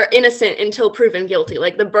still are innocent until proven guilty.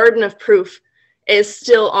 Like, the burden of proof is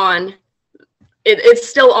still on it's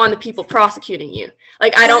still on the people prosecuting you.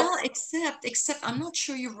 Like, I don't except I'm not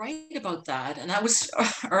sure you're right about that. And I was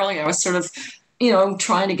earlier, I was sort of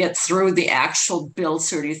trying to get through the actual Bill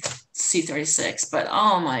C-36. But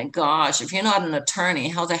oh my gosh, if you're not an attorney,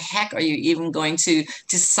 how the heck are you even going to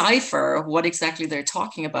decipher what exactly they're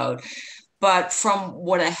talking about? But from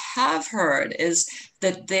what I have heard is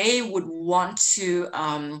that they would want to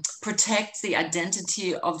protect the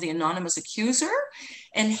identity of the anonymous accuser.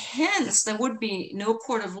 And hence, there would be no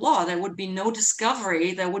court of law. There would be no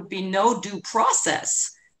discovery. There would be no due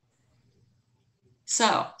process.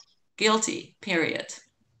 So, guilty, period.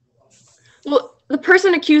 Well, the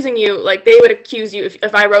person accusing you, like they would accuse you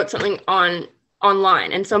if I wrote something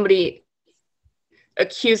online and somebody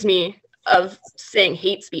accused me of saying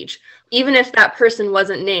hate speech, even if that person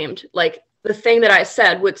wasn't named, like the thing that I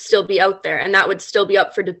said would still be out there, and that would still be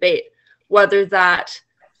up for debate, whether that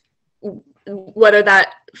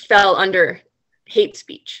fell under hate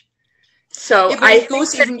speech. So it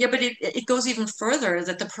goes even further,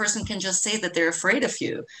 that the person can just say that they're afraid of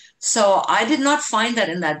you. So I did not find that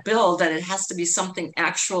in that bill, that it has to be something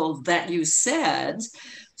actual that you said.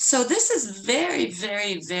 So this is very,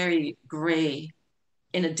 very, very gray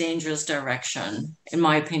in a dangerous direction, in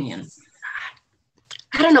my opinion.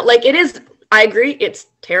 I don't know, like it is, I agree, it's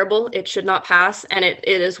terrible, it should not pass, and it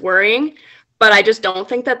is worrying, but I just don't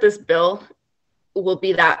think that this bill will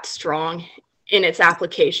be that strong in its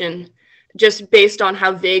application, just based on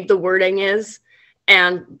how vague the wording is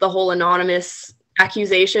and the whole anonymous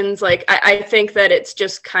accusations. Like, I think that it's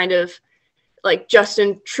just kind of like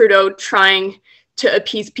Justin Trudeau trying to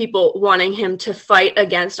appease people wanting him to fight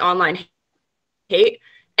against online hate,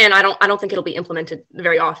 and I don't think it'll be implemented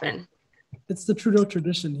very often. It's the Trudeau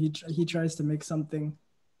tradition. He tries to make something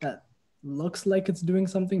that looks like it's doing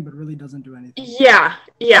something but really doesn't do anything. Yeah,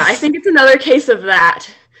 I think it's another case of that.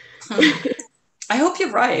 I hope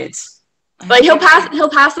you're right. Like he'll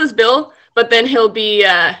pass this bill, but then he'll be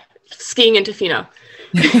skiing in Tofino.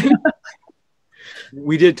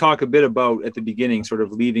 We did talk a bit about at the beginning, sort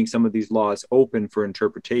of leaving some of these laws open for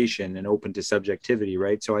interpretation and open to subjectivity,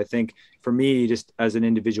 right? So I think for me, just as an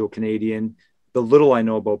individual Canadian, the little I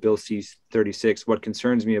know about Bill C-36, what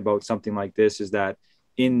concerns me about something like this is that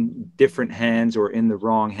in different hands or in the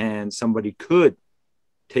wrong hands, somebody could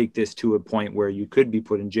take this to a point where you could be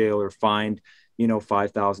put in jail or fined,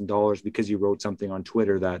 $5,000 because you wrote something on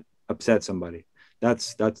Twitter that upset somebody.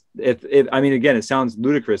 That's it. I mean, again, it sounds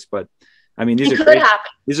ludicrous, but I mean, these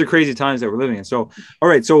are crazy times that we're living in. So, all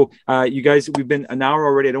right. So you guys, we've been an hour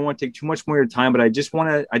already. I don't want to take too much more of your time, but I just want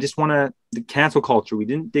to the cancel culture. We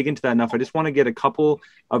didn't dig into that enough. I just want to get a couple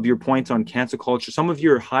of your points on cancel culture, some of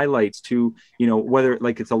your highlights to, whether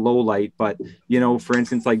like it's a low light, but, for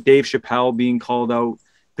instance, like Dave Chappelle being called out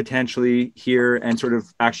potentially here and sort of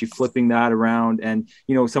actually flipping that around, and,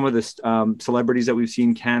 some of the celebrities that we've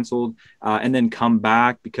seen canceled and then come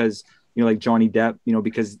back because, like Johnny Depp,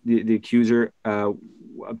 because the accuser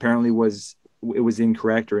apparently was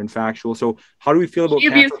incorrect or infactual. So how do we feel about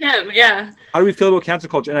him? Yeah. How do we feel about cancel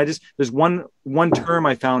culture? And there's one term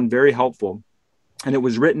I found very helpful, and it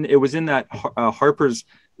was in that Harper's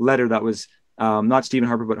letter that was not Stephen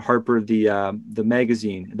Harper, but Harper, the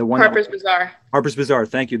magazine, the one Harper's Bazaar. Harper's Bazaar.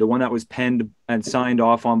 Thank you. The one that was penned and signed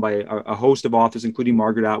off on by a host of authors, including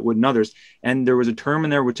Margaret Atwood and others. And there was a term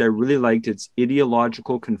in there which I really liked. It's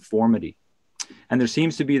ideological conformity. And there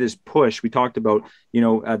seems to be this push. We talked about,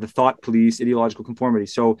 the thought police, ideological conformity.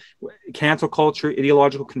 So cancel culture,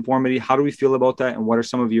 ideological conformity. How do we feel about that? And what are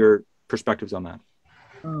some of your perspectives on that?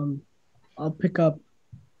 I'll pick up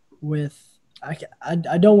with,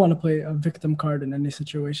 I don't want to play a victim card in any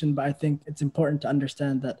situation, but I think it's important to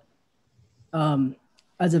understand that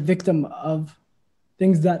as a victim of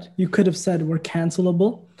things that you could have said were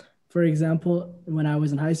cancelable. For example, when I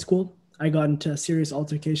was in high school, I got into a serious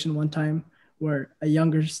altercation one time where a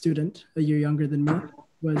younger student, a year younger than me,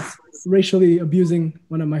 was racially abusing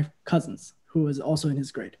one of my cousins who was also in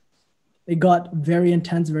his grade. It got very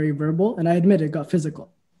intense, very verbal, and I admit it got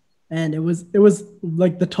physical. And it was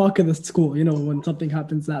like the talk of the school, when something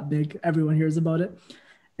happens that big, everyone hears about it.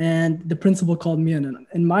 And the principal called me in, and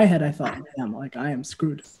in my head, I thought, damn, like I am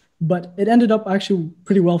screwed. But it ended up actually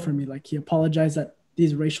pretty well for me. Like he apologized that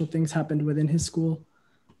these racial things happened within his school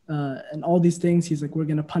and all these things. He's like, we're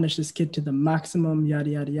going to punish this kid to the maximum, yada,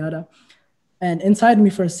 yada, yada. And inside me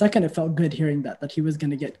for a second, it felt good hearing that he was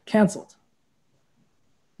going to get canceled.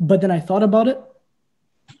 But then I thought about it.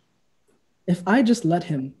 If I just let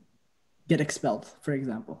him get expelled, for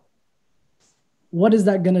example, what is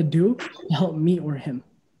that going to do to help me or him?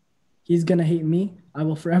 He's going to hate me. I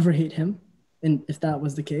will forever hate him. And if that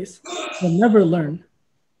was the case, he'll never learn.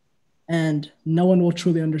 And no one will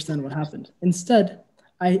truly understand what happened. Instead,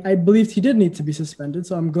 I believed he did need to be suspended.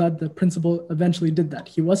 So I'm glad the principal eventually did that.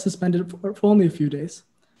 He was suspended for only a few days.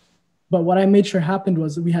 But what I made sure happened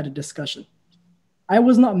was we had a discussion. I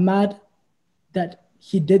was not mad that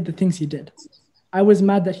he did the things he did. I was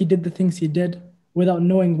mad that he did the things he did without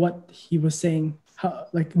knowing what he was saying,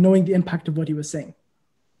 like knowing the impact of what he was saying.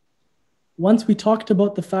 Once we talked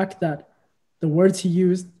about the fact that the words he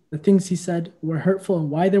used, the things he said were hurtful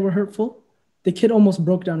and why they were hurtful, the kid almost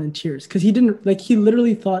broke down in tears because he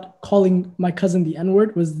literally thought calling my cousin the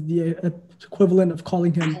N-word was the equivalent of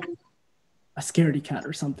calling him a scaredy cat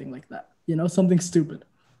or something like that, something stupid.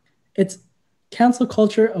 It's cancel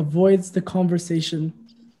culture avoids the conversation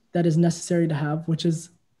that is necessary to have, which is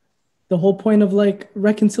the whole point of like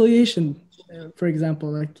reconciliation. For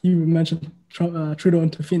example, like you mentioned Trudeau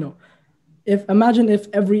and Tofino. Imagine if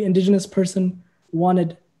every Indigenous person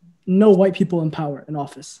wanted no white people in power in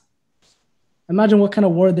office. Imagine what kind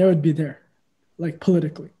of war there would be there, like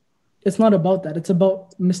politically. It's not about that. It's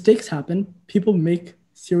about mistakes happen. People make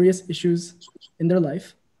serious issues in their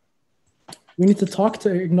life. We need to talk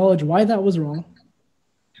to acknowledge why that was wrong.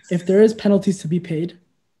 If there is penalties to be paid,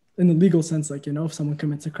 in the legal sense, like, if someone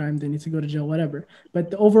commits a crime, they need to go to jail, whatever.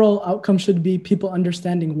 But the overall outcome should be people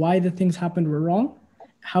understanding why the things happened were wrong,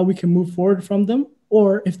 how we can move forward from them,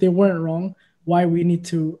 or if they weren't wrong, why we need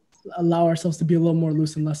to allow ourselves to be a little more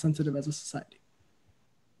loose and less sensitive as a society.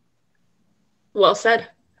 Well said.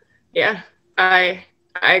 Yeah, I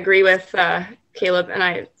agree with Caleb, and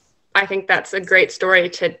I think that's a great story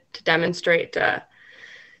to demonstrate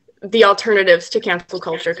the alternatives to cancel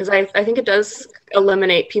culture, because I think it does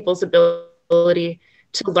eliminate people's ability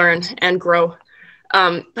to learn and grow.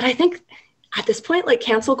 But I think at this point, like,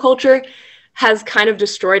 cancel culture has kind of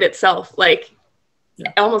destroyed itself. Like,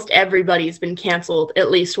 almost everybody's been canceled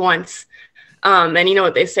at least once. And you know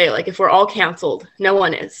what they say, like, if we're all canceled, no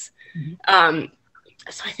one is. Mm-hmm.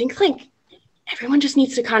 So I think, like, everyone just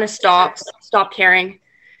needs to kind of stop caring,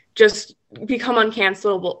 just become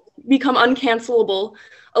uncancelable.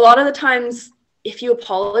 A lot of the times, if you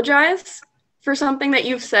apologize for something that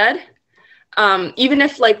you've said, even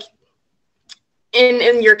if, like,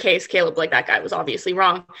 in your case, Caleb, like, that guy was obviously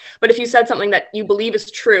wrong, but if you said something that you believe is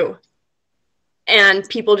true and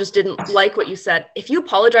people just didn't like what you said, if you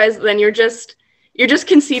apologize, then you're just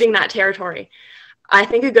conceding that territory. I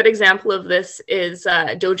think a good example of this is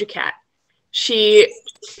Doja Cat.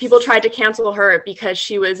 People tried to cancel her because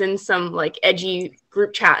she was in some, like, edgy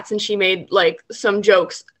group chats, and she made, like, some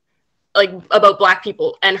jokes, like, about Black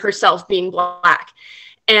people and herself being Black.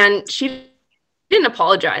 And she didn't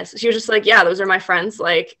apologize. She was just like, yeah, those are my friends.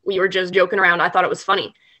 Like, we were just joking around. I thought it was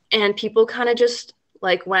funny. And people kind of just,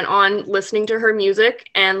 like, went on listening to her music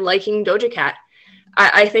and liking Doja Cat.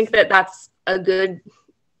 I think that that's a good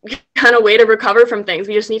kind of way to recover from things.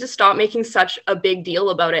 We just need to stop making such a big deal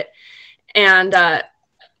about it. And I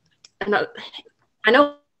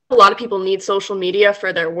know a lot of people need social media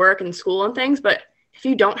for their work and school and things, but if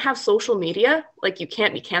you don't have social media, like, you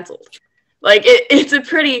can't be canceled. Like,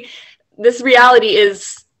 this reality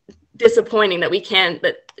is disappointing that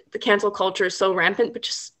the cancel culture is so rampant, but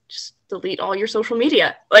just delete all your social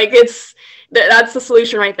media. Like, that's the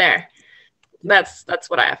solution right there. That's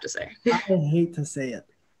what I have to say. I hate to say it,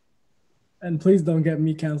 and please don't get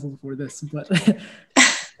me canceled for this, but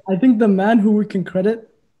I think the man who we can credit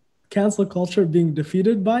cancel culture being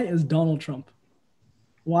defeated by is Donald Trump.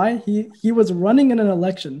 Why? He was running in an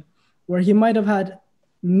election where he might have had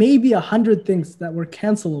maybe 100 things that were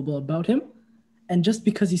cancelable about him. And just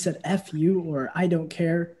because he said F you or I don't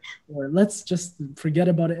care or let's just forget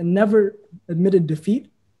about it and never admitted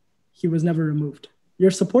defeat, he was never removed.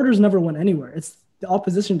 Your supporters never went anywhere. It's the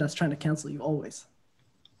opposition that's trying to cancel you always.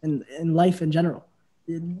 In life in general.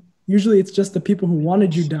 Usually it's just the people who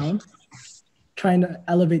wanted you down trying to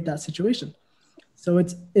elevate that situation. So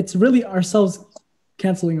it's really ourselves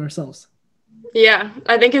canceling ourselves. Yeah,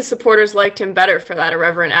 I think his supporters liked him better for that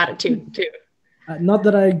irreverent attitude too. Not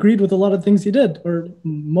that I agreed with a lot of things he did, or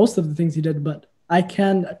most of the things he did, but I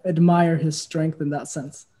can admire his strength in that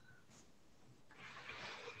sense.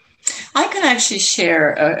 I can actually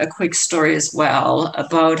share a quick story as well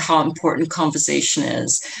about how important conversation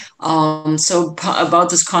is. So about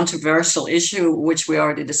this controversial issue, which we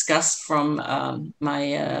already discussed from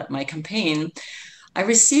my campaign, I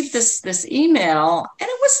received this email, and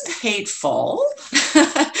it wasn't hateful.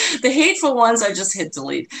 The hateful ones I just hit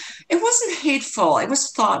delete. It wasn't hateful. It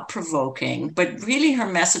was thought-provoking. But really her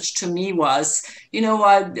message to me was, you know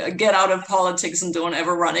what, get out of politics and don't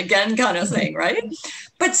ever run again kind of thing, right?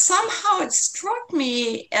 But somehow it struck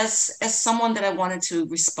me as someone that I wanted to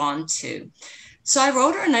respond to. So I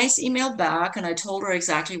wrote her a nice email back, and I told her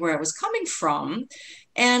exactly where I was coming from.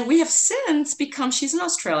 And we have since become, she's in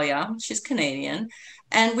Australia, she's Canadian,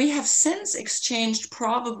 and we have since exchanged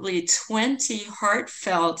probably 20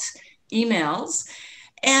 heartfelt emails.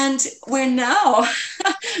 And we're now,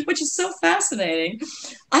 which is so fascinating,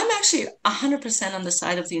 I'm actually 100% on the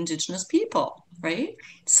side of the Indigenous people, right?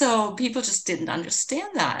 So people just didn't understand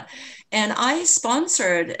that. And I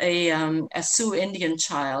sponsored a Sioux Indian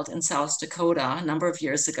child in South Dakota a number of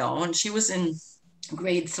years ago, and she was in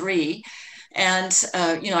grade 3. And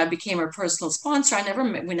I became her personal sponsor.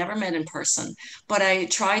 We never met in person, but I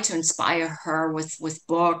tried to inspire her with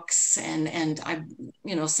books, and I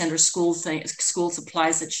sent her school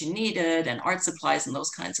supplies that she needed, and art supplies and those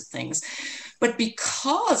kinds of things. But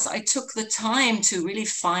because I took the time to really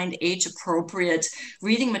find age appropriate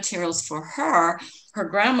reading materials for her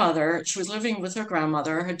grandmother, she was living with her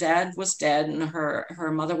grandmother. Her dad was dead, and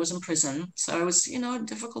her mother was in prison. So it was, a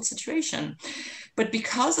difficult situation. But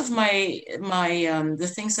because of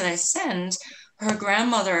the things that I send, her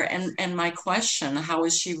grandmother and my question, how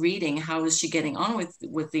is she reading? How is she getting on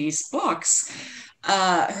with these books?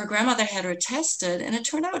 Her grandmother had her tested, and it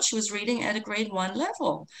turned out she was reading at a grade 1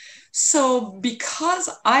 level. So because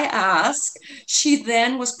I asked, she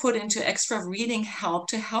then was put into extra reading help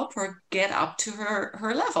to help her get up to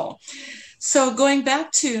her level. So going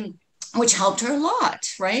back to, which helped her a lot,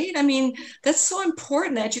 right? I mean, that's so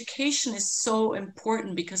important. Education is so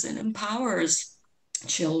important because it empowers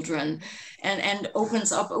children and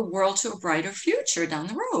opens up a world to a brighter future down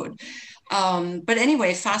the road. But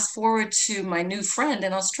anyway, fast forward to my new friend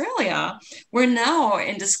in Australia. We're now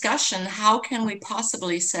in discussion. How can we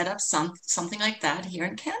possibly set up something like that here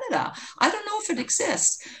in Canada? I don't know if it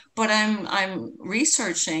exists, but I'm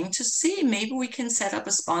researching to see maybe we can set up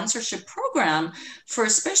a sponsorship program for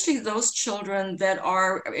especially those children that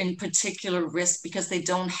are in particular risk because they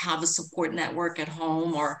don't have a support network at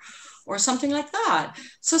home or something like that.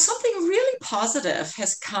 So something really positive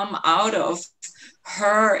has come out of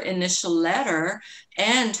her initial letter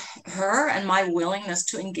and her and my willingness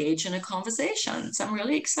to engage in a conversation. So I'm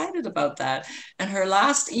really excited about that. And her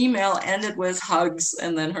last email ended with hugs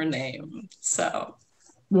and then her name. So,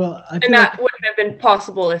 well, and that wouldn't have been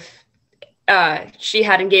possible if she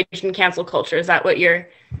had engaged in cancel culture. Is that what you're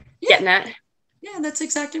getting at? Yeah, that's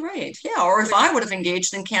exactly right. Yeah, or if I would have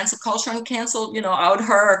engaged in cancel culture and canceled, out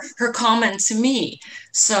her comment to me.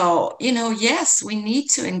 So, yes, we need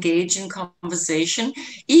to engage in conversation,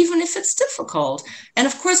 even if it's difficult. And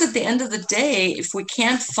of course, at the end of the day, if we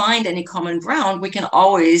can't find any common ground, we can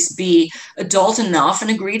always be adult enough and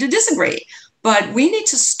agree to disagree. But we need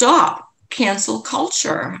to stop cancel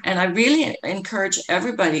culture. And I really encourage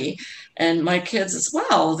everybody, and my kids as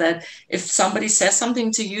well, that if somebody says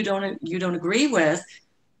something to you you don't agree with,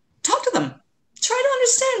 talk to them. Try to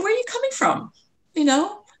understand where you're coming from,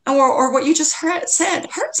 or what you just said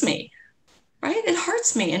hurts me, right? It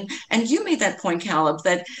hurts me. And you made that point, Caleb,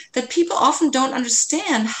 that people often don't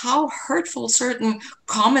understand how hurtful certain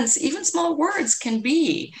comments, even small words, can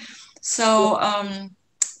be. So,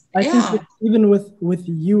 I think that even with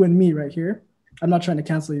you and me right here, I'm not trying to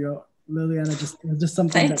cancel you out, Lillian. Just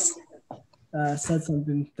something Thanks. that said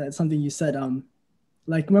something you said.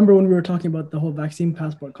 Like, remember when we were talking about the whole vaccine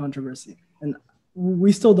passport controversy, and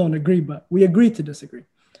we still don't agree, but we agreed to disagree,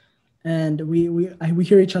 and we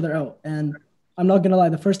hear each other out. And I'm not gonna lie,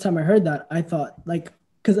 the first time I heard that, I thought, like,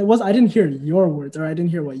 because I didn't hear your words, or I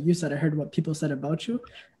didn't hear what you said. I heard what people said about you.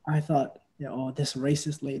 I thought, yeah, oh, this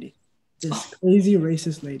racist lady. This crazy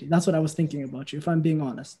racist lady. That's what I was thinking about you, if I'm being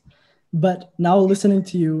honest. But now listening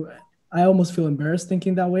to you, I almost feel embarrassed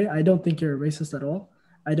thinking that way. I don't think you're a racist at all.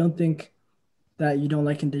 I don't think that you don't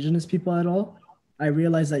like Indigenous people at all. I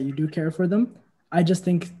realize that you do care for them. I just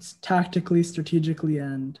think tactically, strategically,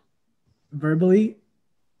 and verbally,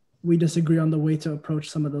 we disagree on the way to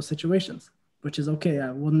approach some of those situations, which is okay.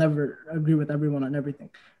 I will never agree with everyone on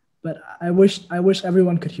everything. But I wish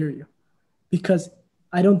everyone could hear you, because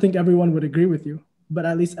I don't think everyone would agree with you, but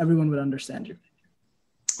at least everyone would understand you.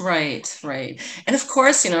 Right. And of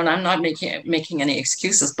course, and I'm not making any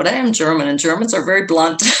excuses, but I am German, and Germans are very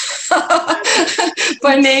blunt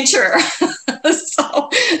by nature. So,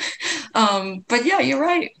 but yeah, you're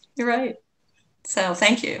right. So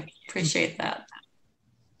thank you. Appreciate that.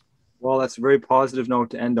 Well, that's a very positive note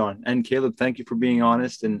to end on. And Caleb, thank you for being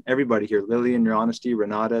honest, and everybody here, Lillian, your honesty,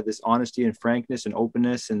 Renate, this honesty and frankness and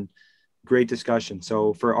openness and great discussion.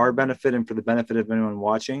 So for our benefit and for the benefit of anyone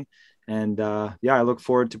watching, and I look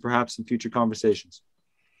forward to perhaps some future conversations.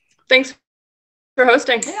 Thanks for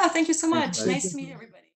hosting. Yeah, thank you so much. Nice to meet everybody.